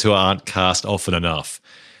great actors who aren't cast often enough.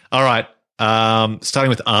 All right. Starting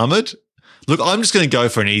with Armoured. Look, I'm just going to go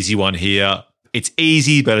for an easy one here. It's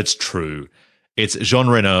easy, but it's true. It's Jean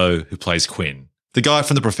Reno who plays Quinn. The guy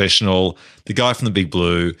from The Professional, the guy from The Big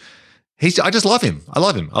Blue. I just love him. I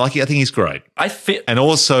love him. I think he's great. And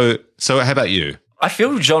also, so how about you? I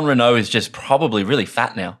feel Jean Reno is just probably really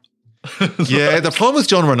fat now. Yeah, the problem with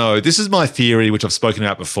Jean Reno, this is my theory, which I've spoken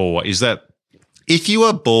about before, is that if you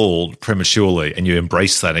are bald prematurely and you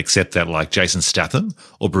embrace that and accept that like Jason Statham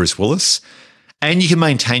or Bruce Willis, and you can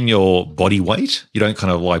maintain your body weight, you don't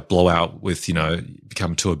kind of like blow out with,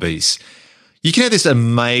 become too obese, you can have this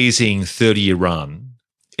amazing 30-year run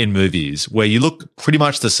in movies where you look pretty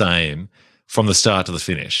much the same from the start to the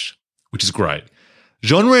finish, which is great.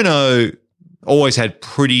 Jean Reno always had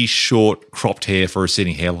pretty short cropped hair for a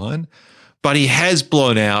receding hairline, but he has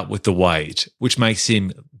blown out with the weight, which makes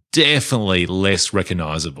him definitely less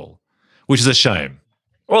recognizable, which is a shame.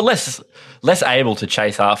 Or less able to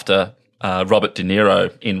chase after Robert De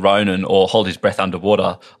Niro in Ronin or hold his breath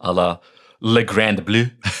underwater a la Le Grand Bleu.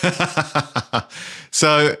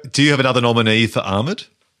 So do you have another nominee for Armoured?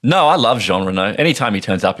 No, I love Jean Reno. Anytime he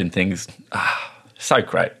turns up in things, so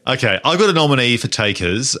great. Okay, I've got a nominee for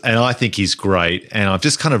Takers, and I think he's great, and I've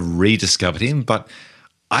just kind of rediscovered him, but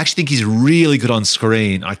I actually think he's really good on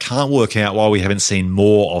screen. I can't work out why we haven't seen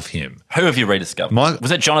more of him. Who have you rediscovered? Was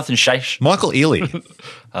it Jonathan Chase? Michael Ealy.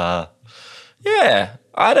 Yeah,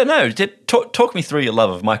 I don't know. Talk me through your love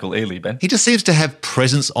of Michael Ealy, Ben. He just seems to have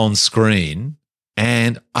presence on screen,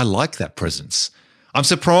 and I like that presence. I'm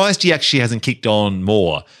surprised he actually hasn't kicked on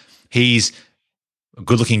more. He's a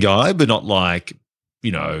good-looking guy, but not like,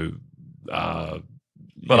 but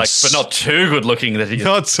not too good looking.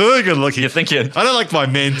 Not too good looking. You're thinking. I don't like my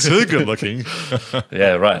men too good looking.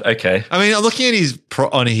 Yeah, right. Okay. I mean, I'm looking at his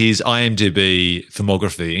IMDb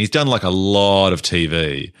filmography, and he's done like a lot of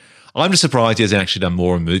TV. I'm just surprised he hasn't actually done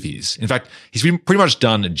more in movies. In fact, he's been pretty much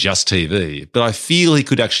done just TV, but I feel he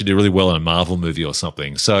could actually do really well in a Marvel movie or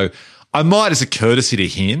something. So I might, as a courtesy to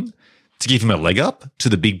him, to give him a leg up to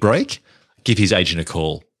the big break, give his agent a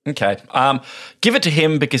call Okay. Give it to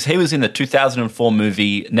him because he was in the 2004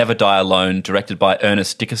 movie Never Die Alone, directed by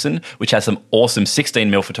Ernest Dickerson, which has some awesome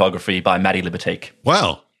 16mm photography by Matty Libatique.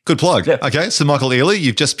 Wow. Good plug. Yeah. Okay, so Michael Ealy,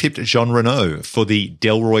 you've just pipped Jean Reno for the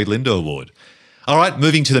Delroy Lindo Award. All right,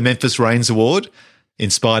 moving to the Memphis Reigns Award,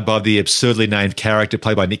 inspired by the absurdly named character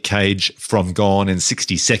played by Nick Cage from Gone in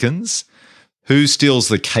 60 Seconds. Who steals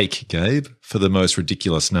the cake, Gabe, for the most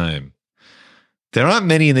ridiculous name? There aren't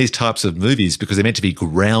many in these types of movies because they're meant to be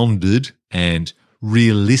grounded and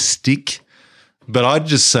realistic. But I'd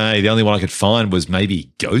just say the only one I could find was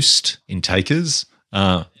maybe Ghost in Takers.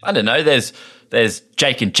 I don't know. There's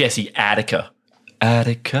Jake and Jesse Attica.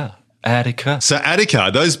 Attica. So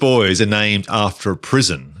Attica, those boys are named after a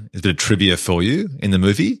prison. There's a bit of trivia for you in the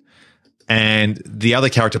movie. And the other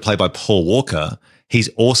character played by Paul Walker, he's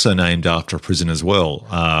also named after a prison as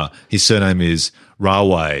well. His surname is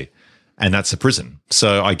Rahway, and that's a prison.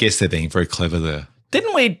 So I guess they're being very clever there.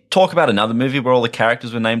 Didn't we talk about another movie where all the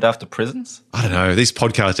characters were named after prisons? I don't know. These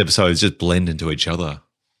podcast episodes just blend into each other.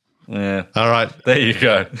 Yeah. All right. There you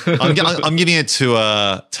go. I'm giving it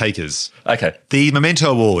to Takers. Okay. The Memento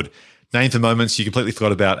Award, named for moments you completely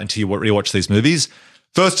forgot about until you rewatch these movies.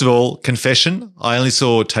 First of all, confession, I only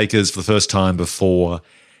saw Takers for the first time before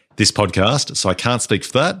this podcast, so I can't speak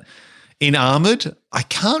for that. In Armored, I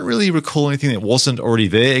can't really recall anything that wasn't already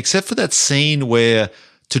there, except for that scene where,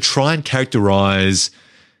 to try and characterize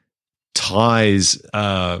Ty's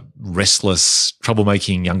restless,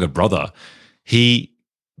 troublemaking younger brother, he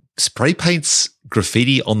spray paints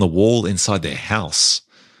graffiti on the wall inside their house,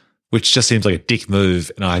 which just seems like a dick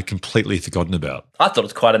move, and I had completely forgotten about. I thought it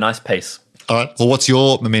was quite a nice piece. All right. Well, what's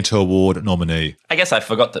your Memento Award nominee? I guess I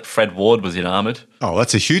forgot that Fred Ward was in Armored. Oh,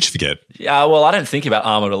 that's a huge forget. Yeah, well, I don't think about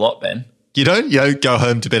Armored a lot, Ben. You don't, go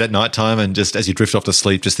home to bed at nighttime and just as you drift off to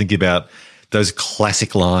sleep, just thinking about those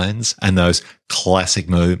classic lines and those classic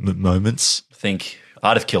moments. I think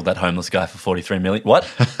I'd have killed that homeless guy for 43 million. What?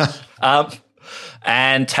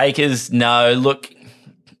 And Takers, no, look,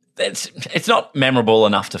 it's not memorable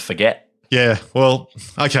enough to forget. Yeah, well,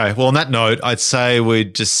 okay. Well, on that note, I'd say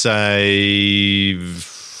we'd just say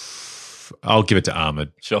I'll give it to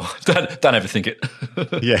Armored. Sure. Don't overthink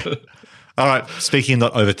it. Yeah. All right. Speaking of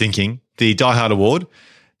not overthinking, the Die Hard Award.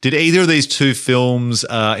 Did either of these two films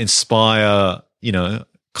inspire,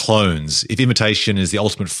 clones? If imitation is the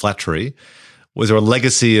ultimate flattery, was there a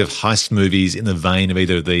legacy of heist movies in the vein of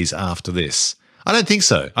either of these after this? I don't think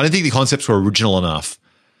so. I don't think the concepts were original enough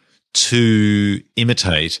to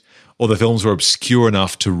imitate, or the films were obscure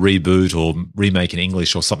enough to reboot or remake in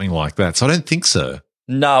English or something like that. So I don't think so.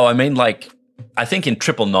 No, I mean, I think in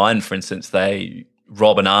 999, for instance, they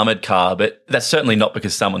rob an armoured car, but that's certainly not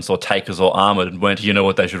because someone saw Takers or Armoured and went, you know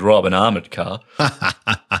what, they should rob an armoured car.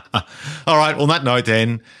 All right, well, on that note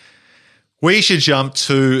then, we should jump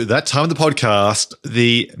to that time of the podcast,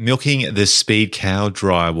 the Milking the Speed Cow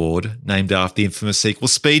Dry Award, named after the infamous sequel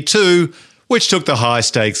Speed 2, which took the high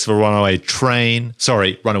stakes of a runaway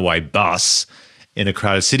bus in a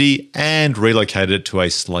crowded city and relocated it to a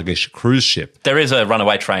sluggish cruise ship. There is a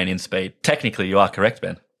runaway train in Speed. Technically, you are correct,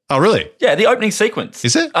 Ben. Oh, really? Yeah, the opening sequence.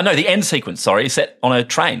 Is it? Oh, no, the end sequence, sorry, is set on a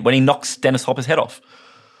train when he knocks Dennis Hopper's head off.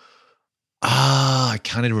 I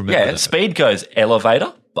can't even remember. Yeah, that. Speed goes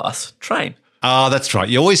elevator, bus, train. Ah, that's right.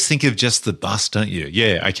 You always think of just the bus, don't you?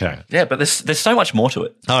 Yeah, okay. Yeah, but there's so much more to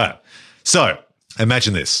it. All right. So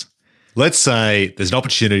imagine this. Let's say there's an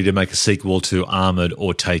opportunity to make a sequel to Armored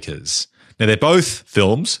or Takers. Now, they're both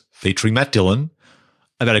films featuring Matt Dillon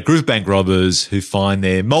about a group of bank robbers who find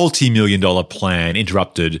their multi-million-dollar plan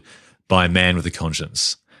interrupted by a man with a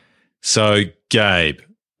conscience. So, Gabe,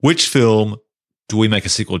 which film do we make a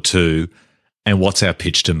sequel to, and what's our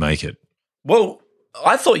pitch to make it? Well,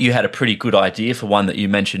 I thought you had a pretty good idea for one that you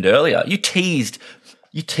mentioned earlier. You teased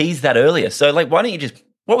that earlier. So, why don't you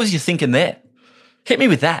what was you thinking there? Hit me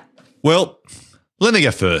with that. Well, let me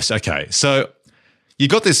go first. Okay, so you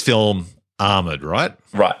got this film, Armored, right?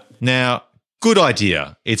 Right. Now, good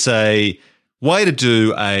idea. It's a way to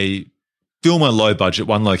do a film on low budget,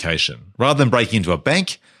 one location. Rather than breaking into a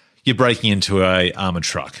bank, you're breaking into a armored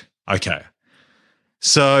truck. Okay.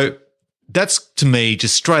 So that's, to me,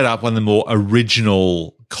 just straight up one of the more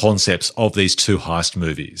original concepts of these two heist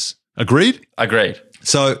movies. Agreed? Agreed.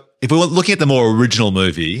 So if we were looking at the more original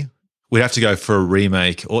movie, we'd have to go for a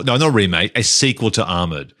remake, or no, not a remake, a sequel to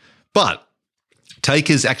Armored. But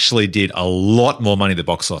Takers actually did a lot more money at the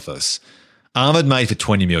box office. Armored made for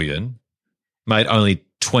 $20 million, made only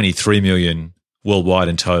 $23 million worldwide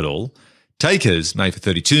in total. Takers made for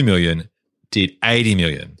 $32 million, did $80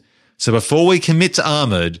 million. So before we commit to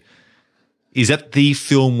Armored, Is that the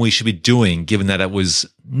film we should be doing, given that it was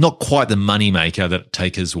not quite the moneymaker that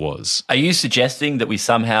Takers was? Are you suggesting that we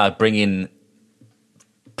somehow bring in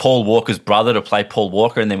Paul Walker's brother to play Paul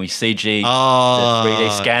Walker, and then we CG the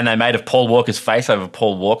 3D scan they made of Paul Walker's face over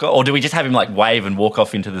Paul Walker? Or do we just have him like wave and walk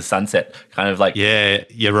off into the sunset? Kind of like... Yeah,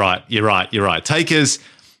 you're right. Takers,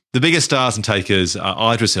 the biggest stars in Takers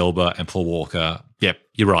are Idris Elba and Paul Walker. Yep,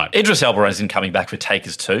 you're right. Idris Elba isn't coming back for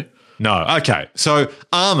Takers too. No, okay. So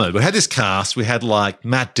Armored, we had this cast. We had like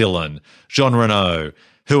Matt Dillon, Jean Reno,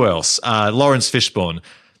 who else? Lawrence Fishburne.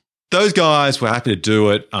 Those guys were happy to do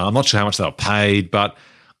it. I'm not sure how much they were paid, but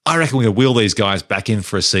I reckon we're going to wheel these guys back in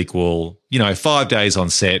for a sequel. 5 days on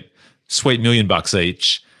set, sweet $1 million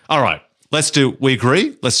each. All right, we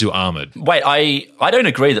agree? Let's do Armored. Wait, I don't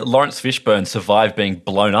agree that Lawrence Fishburne survived being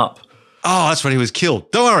blown up. Oh, that's right, he was killed.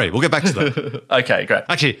 Don't worry, we'll get back to that. Okay, great.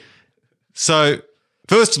 Actually, so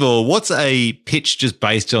first of all, what's a pitch just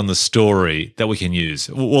based on the story that we can use?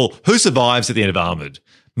 Well, who survives at the end of Armored?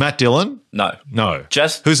 Matt Dillon? No.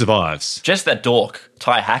 Who survives? Just that dork,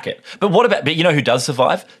 Ty Hackett. But you know who does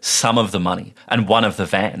survive? Some of the money and one of the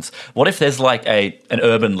vans. What if there's like an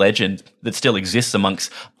urban legend that still exists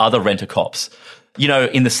amongst other rent-a-cops?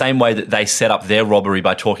 In the same way that they set up their robbery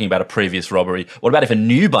by talking about a previous robbery. What about if a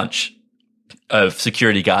new bunch of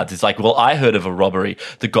security guards is like, well, I heard of a robbery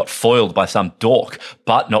that got foiled by some dork,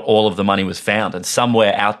 but not all of the money was found. And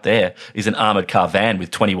somewhere out there is an armoured car van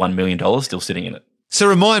with $21 million still sitting in it. So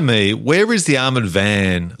remind me, where is the armoured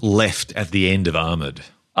van left at the end of Armored?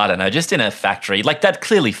 I don't know, just in a factory. Like, they'd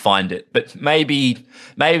clearly find it, but maybe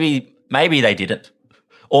they didn't.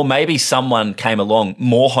 Or maybe someone came along,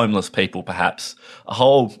 more homeless people perhaps, a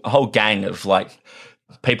whole gang of like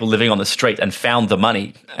people living on the street and found the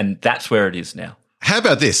money, and that's where it is now. How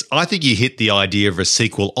about this? I think you hit the idea of a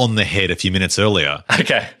sequel on the head a few minutes earlier.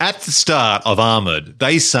 Okay. At the start of Armored,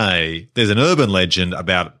 they say there's an urban legend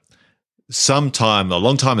about a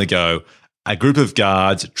long time ago, a group of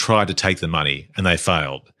guards tried to take the money and they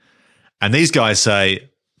failed. And these guys say,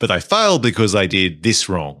 but they failed because they did this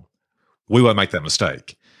wrong. We won't make that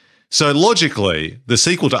mistake. So logically, the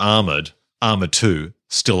sequel to Armored, Armored 2,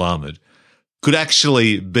 Still Armored, could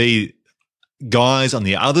actually be guys on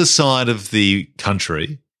the other side of the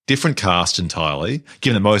country, different cast entirely,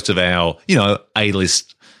 given that most of our,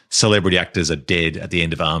 A-list celebrity actors are dead at the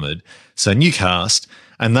end of Armored. So new cast,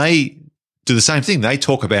 and they do the same thing. They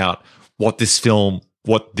talk about what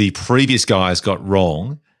the previous guys got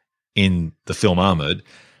wrong in the film Armored,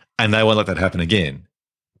 and they won't let that happen again.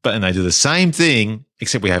 And they do the same thing,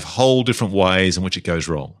 except we have whole different ways in which it goes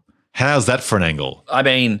wrong. How's that for an angle? I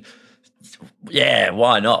mean, yeah,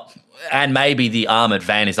 why not? And maybe the armoured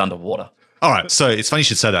van is underwater. All right, so it's funny you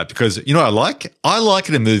should say that because you know what I like? I like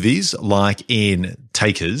it in movies like in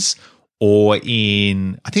Takers or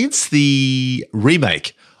in, I think it's the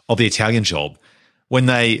remake of The Italian Job, when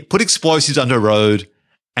they put explosives under a road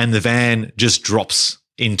and the van just drops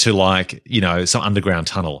into some underground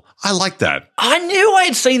tunnel. I like that. I knew I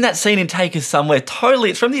had seen that scene in Takers somewhere. Totally.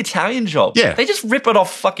 It's from The Italian Job. Yeah. They just rip it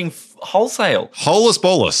off fucking wholesale. Holus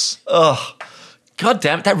bolus. Ugh. God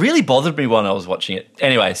damn it. That really bothered me when I was watching it.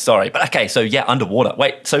 Anyway, sorry. But okay, so yeah, underwater.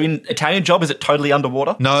 Wait, so in Italian Job, is it totally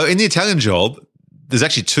underwater? No, in The Italian Job, there's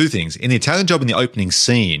actually two things. In The Italian Job, in the opening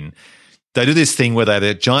scene, they do this thing where they have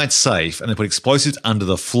a giant safe and they put explosives under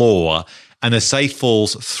the floor and the safe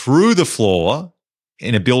falls through the floor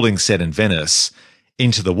in a building set in Venice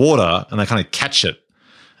into the water and they kind of catch it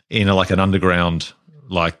in an underground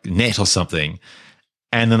net or something,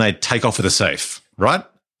 and then they take off with the safe, right?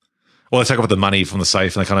 Or they take off with the money from the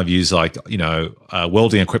safe and they kind of use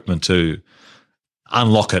welding equipment to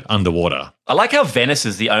unlock it underwater. I like how Venice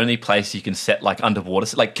is the only place you can set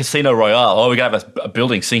underwater, like Casino Royale. Oh, we're going to have a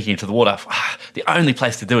building sinking into the water. The only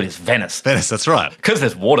place to do it is Venice. Venice, that's right. Because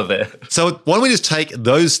there's water there. So why don't we just take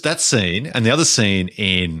that scene and the other scene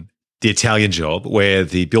in The Italian Job where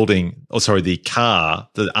the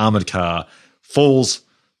armored car falls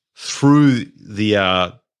through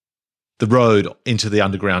the road into the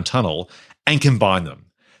underground tunnel and combine them.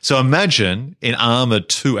 So imagine in Armored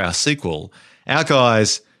 2, our sequel, our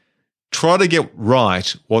guys try to get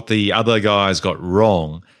right what the other guys got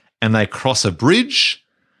wrong, and they cross a bridge,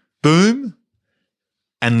 boom,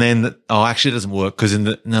 and then actually it doesn't work because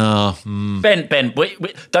Ben, don't.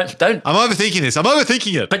 I'm overthinking this. I'm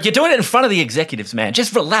overthinking it. But you're doing it in front of the executives, man.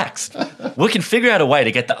 Just relax. We can figure out a way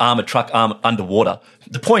to get the armored truck underwater.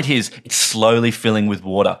 The point is, it's slowly filling with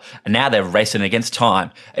water, and now they're racing against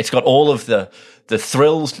time. It's got all of the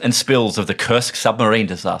thrills and spills of the Kursk submarine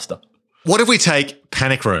disaster. What if we take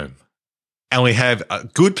Panic Room and we have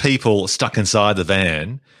good people stuck inside the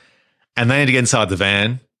van and they need to get inside the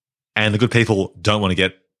van and the good people don't want to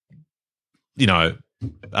get,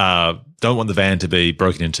 don't want the van to be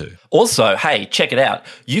broken into. Also, hey, check it out.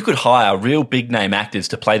 You could hire real big-name actors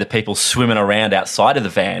to play the people swimming around outside of the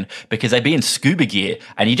van because they'd be in scuba gear,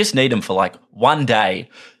 and you just need them for like one day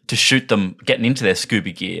to shoot them getting into their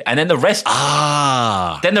scuba gear, and then the rest.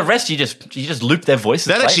 You just loop their voices.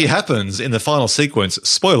 That actually happens in the final sequence.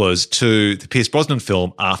 Spoilers to the Pierce Brosnan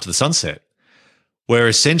film After the Sunset, where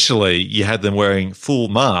essentially you had them wearing full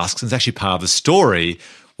masks, and it's actually part of the story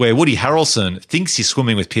where Woody Harrelson thinks he's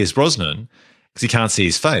swimming with Pierce Brosnan because he can't see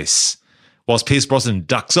his face, whilst Pierce Brosnan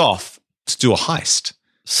ducks off to do a heist.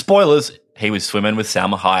 Spoilers. He was swimming with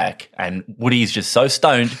Salma Hayek, and Woody's just so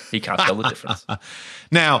stoned he can't tell the difference.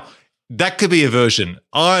 Now, that could be a version.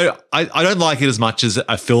 I don't like it as much as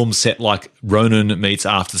a film set like Ronin meets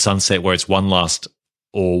After the Sunset, where it's one last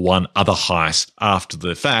or one other heist after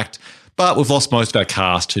the fact. But we've lost most of our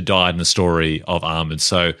cast who died in the story of Armored,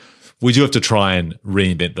 so we do have to try and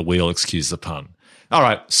reinvent the wheel, excuse the pun. All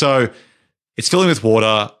right, so it's filling with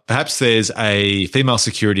water. Perhaps there's a female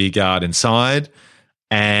security guard inside,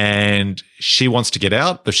 and she wants to get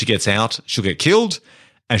out, but if she gets out, she'll get killed.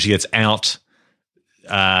 And if she gets out,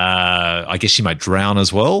 I guess she might drown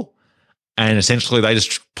as well. And essentially they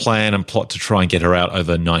just plan and plot to try and get her out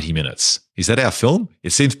over 90 minutes. Is that our film? It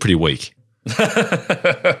seems pretty weak.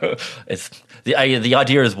 It's the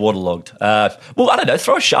idea is waterlogged. Well, I don't know.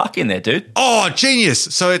 Throw a shark in there, dude. Oh, genius.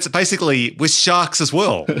 So it's basically with sharks as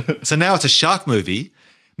well. So now it's a shark movie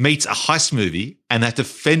meets a heist movie, and they have to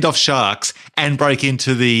fend off sharks and break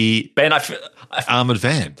into the armored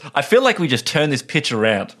van. I feel like we just turn this pitch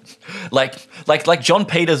around. Like John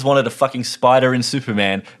Peters wanted a fucking spider in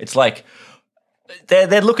Superman. It's like they're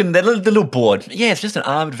a little bored. Yeah, it's just an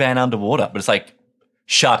armored van underwater, but it's like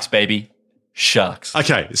sharks, baby. Sharks.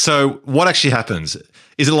 Okay, so what actually happens?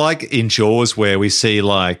 Is it like in Jaws where we see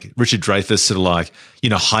like Richard Dreyfuss sort of like,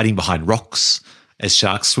 hiding behind rocks as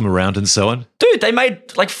sharks swim around and so on? Dude, they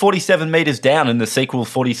made like 47 meters down in the sequel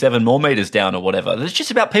 47 more meters down or whatever. It's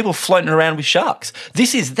just about people floating around with sharks.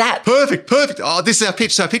 This is that. Perfect. Oh, this is our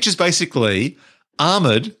pitch. So our pitch is basically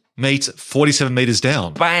Armored meets 47 meters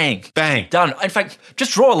down. Bang. Bang. Done. In fact,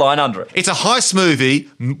 just draw a line under it. It's a heist movie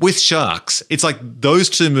with sharks. It's like those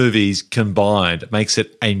two movies combined makes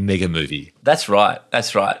it a mega movie. That's right.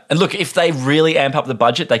 And look, if they really amp up the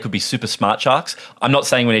budget, they could be super smart sharks. I'm not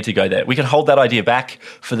saying we need to go there. We can hold that idea back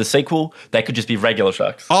for the sequel. They could just be regular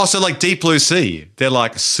sharks. Oh, so like Deep Blue Sea. They're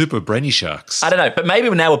like super brainy sharks. I don't know, but maybe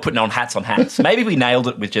now we're putting on hats. Maybe we nailed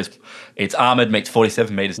it with just it's Armored meets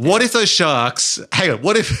 47 meters down. What if those sharks... Hang on,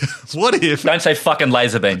 what if... Don't say fucking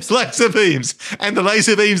laser beams. Laser beams. And the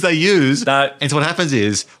laser beams they use... No. And so what happens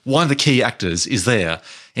is one of the key actors is there and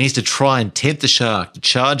he has to try and tempt the shark to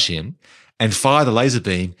charge him and fire the laser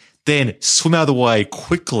beam, then swim out of the way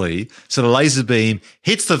quickly so the laser beam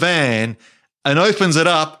hits the van and opens it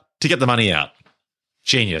up to get the money out.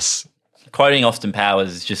 Genius. Quoting Austin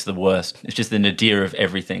Powers is just the worst. It's just the nadir of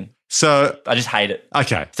everything. So I just hate it.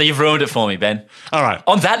 Okay. So you've ruined it for me, Ben. All right.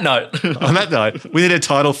 On that note. We need a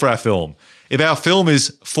title for our film. If our film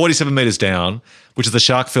is 47 meters down, which is the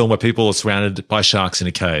shark film where people are surrounded by sharks in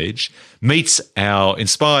a cage, meets our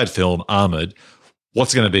inspired film, Armored,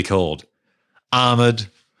 what's it going to be called? Armored,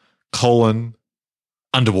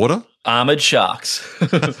 underwater? Armored sharks.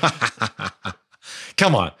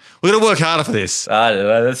 Come on. We're going to work harder for this. I don't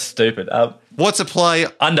know. That's stupid. What's a play?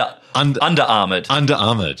 Under Armored. Under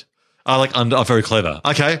Armored. I like under. Oh, very clever.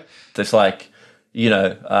 Okay. It's like,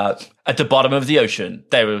 at the bottom of the ocean,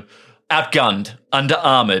 they were outgunned, under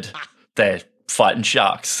armored. They're fighting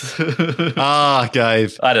sharks. Gabe. I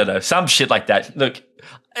don't know. Some shit like that. Look,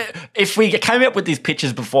 if we came up with these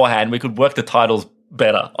pictures beforehand, we could work the titles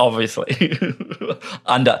better, obviously.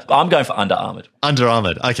 I'm going for Under Armored. Under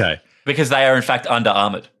Armored. Okay. Because they are, in fact, under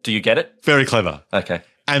armored. Do you get it? Very clever. Okay.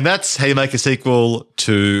 And that's how you make a sequel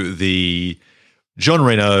to the John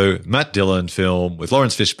Reno, Matt Dillon film with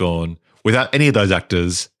Lawrence Fishburne without any of those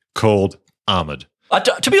actors called Armored.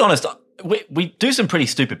 To be honest, we do some pretty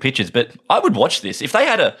stupid pictures, but I would watch this. If they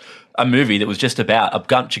had a movie that was just about a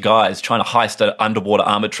bunch of guys trying to heist an underwater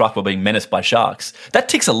armored truck while being menaced by sharks, that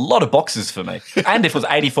ticks a lot of boxes for me. And if it was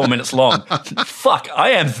 84 minutes long, fuck,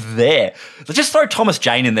 I am there. Just throw Thomas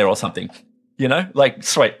Jane in there or something,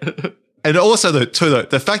 sweet. And also,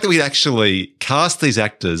 the fact that we actually cast these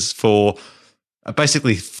actors for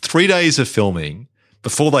basically 3 days of filming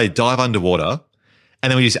before they dive underwater, and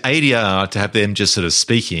then we use ADR to have them just sort of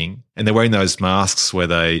speaking, and they're wearing those masks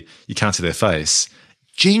where you can't see their face.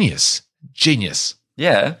 Genius.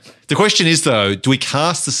 Yeah. The question is, though, do we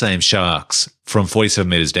cast the same sharks from 47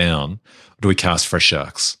 meters down, or do we cast fresh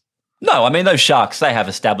sharks? No, I mean, those sharks, they have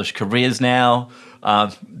established careers now.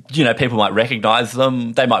 People might recognize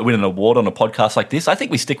them. They might win an award on a podcast like this. I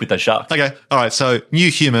think we stick with those sharks. Okay. All right. So new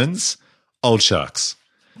humans, old sharks.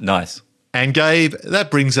 Nice. And Gabe, that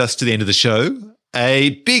brings us to the end of the show.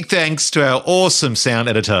 A big thanks to our awesome sound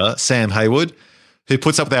editor, Sam Hayward, who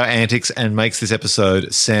puts up with our antics and makes this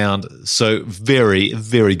episode sound so very,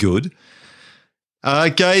 very good.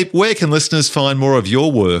 Gabe, where can listeners find more of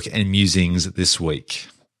your work and musings this week?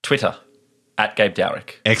 Twitter,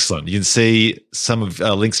 @GabeDowrick. Excellent. You can see some of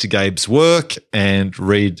links to Gabe's work and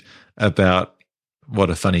read about what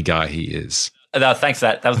a funny guy he is. No, thanks.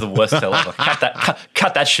 That was the worst tell ever.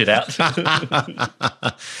 Cut that shit out.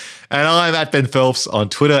 And I'm at Ben Phelps on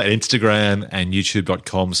Twitter and Instagram and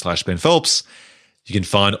youtube.com/Ben Phelps. You can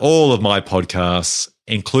find all of my podcasts,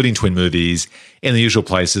 including Twin Movies, in the usual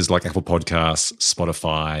places like Apple Podcasts,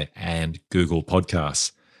 Spotify, and Google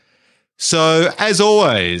Podcasts. So, as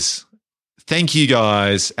always, thank you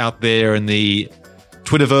guys out there in the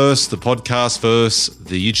Twitterverse, the podcastverse,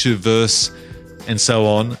 the YouTubeverse, and so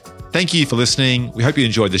on. Thank you for listening. We hope you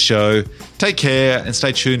enjoyed the show. Take care and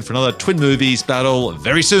stay tuned for another Twin Movies battle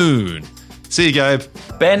very soon. See you, Gabe.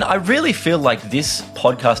 Ben, I really feel like this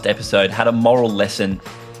podcast episode had a moral lesson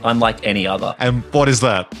unlike any other. And what is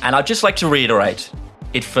that? And I'd just like to reiterate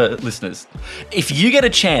it for listeners. If you get a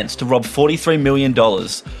chance to rob $43 million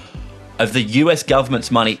of the US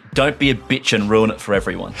government's money, don't be a bitch and ruin it for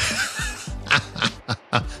everyone.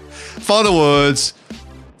 Final words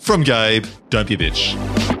from Gabe, don't be a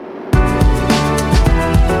bitch.